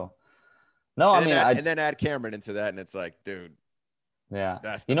 Seriously though. No, and then add Cameron into that, and it's like, dude. Yeah.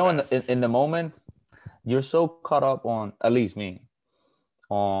 In the moment, you're so caught up on, at least me,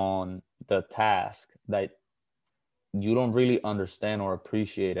 on the task that you don't really understand or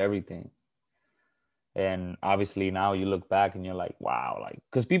appreciate everything. And obviously now you look back and you're like, wow, like,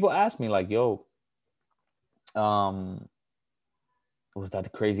 because people ask me like, yo, was that the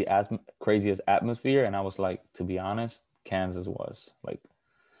craziest atmosphere? And I was like, to be honest, Kansas was. Like,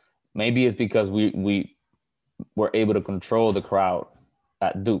 maybe it's because we were able to control the crowd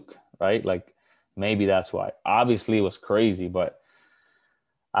at Duke, right? Like, maybe that's why. Obviously it was crazy, but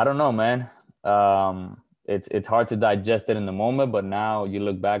I don't know, man. It's hard to digest it in the moment, but now you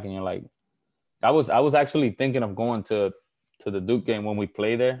look back and you're like, I was actually thinking of going to the Duke game when we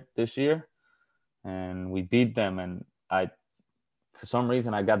play there this year, and we beat them, and for some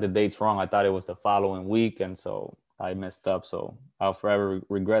reason I got the dates wrong. I thought it was the following week, and so I messed up. So I'll forever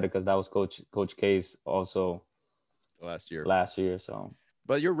regret it, because that was Coach K's also last year. So,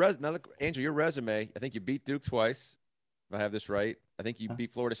 but now look, Angel, your resume. I think you beat Duke twice, if I have this right. I think you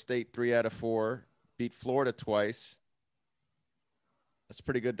beat Florida State 3 out of 4. Beat Florida twice. That's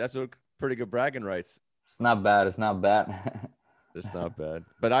pretty good. That's a pretty good bragging rights. It's not bad. It's not bad. It's not bad.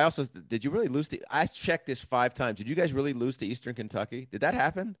 But did you really lose I checked this 5 times. Did you guys really lose to Eastern Kentucky? Did that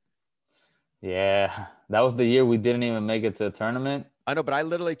happen? Yeah, that was the year we didn't even make it to the tournament. I know, but I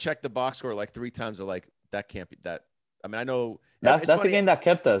literally checked the box score like 3 times. I'm like, that can't be that. I mean, I know that's the game that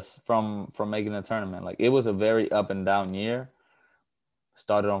kept us from making the tournament. Like, it was a very up and down year.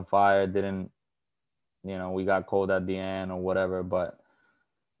 Started on fire, didn't, we got cold at the end or whatever. But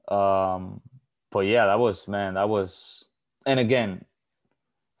yeah, that was, and again,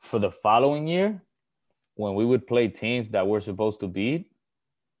 for the following year, when we would play teams that we're supposed to beat,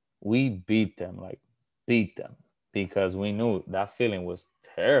 we beat them, because we knew that feeling was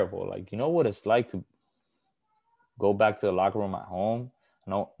terrible. Like, you know what it's like to go back to the locker room at home?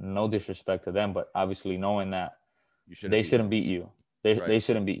 No disrespect to them, but obviously knowing that they shouldn't beat you. They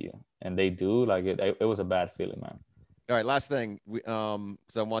shouldn't beat you, and they do. Like, it was a bad feeling, man. All right, last thing,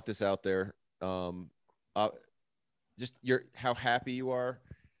 because I want this out there. Just how happy you are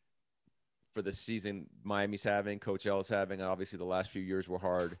for the season Miami's having, Coach L's having. Obviously, the last few years were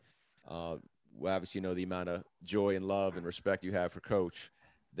hard. Obviously, the amount of joy and love and respect you have for Coach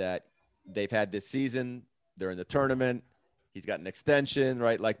that they've had this season. They're in the tournament. He's got an extension,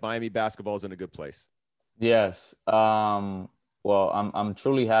 right? Like, Miami basketball is in a good place. Yes. Well, I'm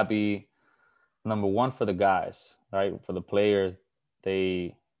truly happy. Number one, for the guys, right? For the players,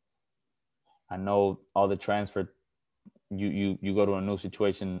 I know all the transfer. You go to a new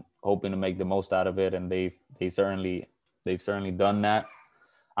situation hoping to make the most out of it, and they've certainly done that.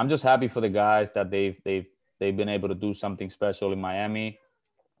 I'm just happy for the guys that they've been able to do something special in Miami.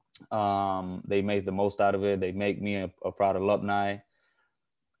 They made the most out of it. They make me a proud alumni,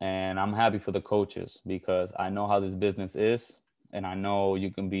 and I'm happy for the coaches, because I know how this business is, and I know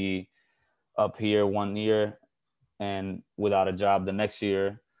you can be up here one year and without a job the next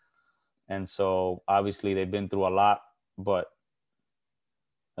year. And so obviously they've been through a lot, but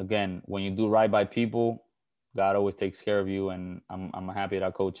again, when you do right by people, God always takes care of you. And I'm happy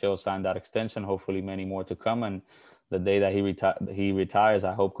that Coach Hill signed that extension. Hopefully many more to come. And the day that he retires,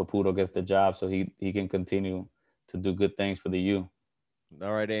 I hope Caputo gets the job so he can continue to do good things for the U.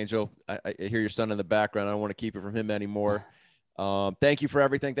 All right, Angel. I hear your son in the background. I don't want to keep it from him anymore. Thank you for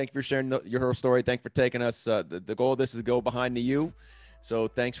everything. Thank you for sharing your whole story. Thank you for taking us. The goal of this is to go behind the U. So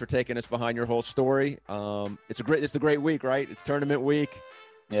thanks for taking us behind your whole story. It's a great week, right? It's tournament week.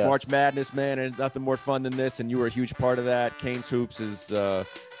 It's March Madness, man, and nothing more fun than this. And you were a huge part of that. Canes Hoops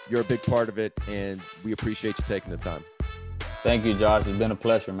you're a big part of it, and we appreciate you taking the time. Thank you, Josh. It's been a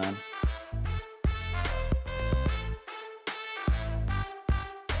pleasure, man.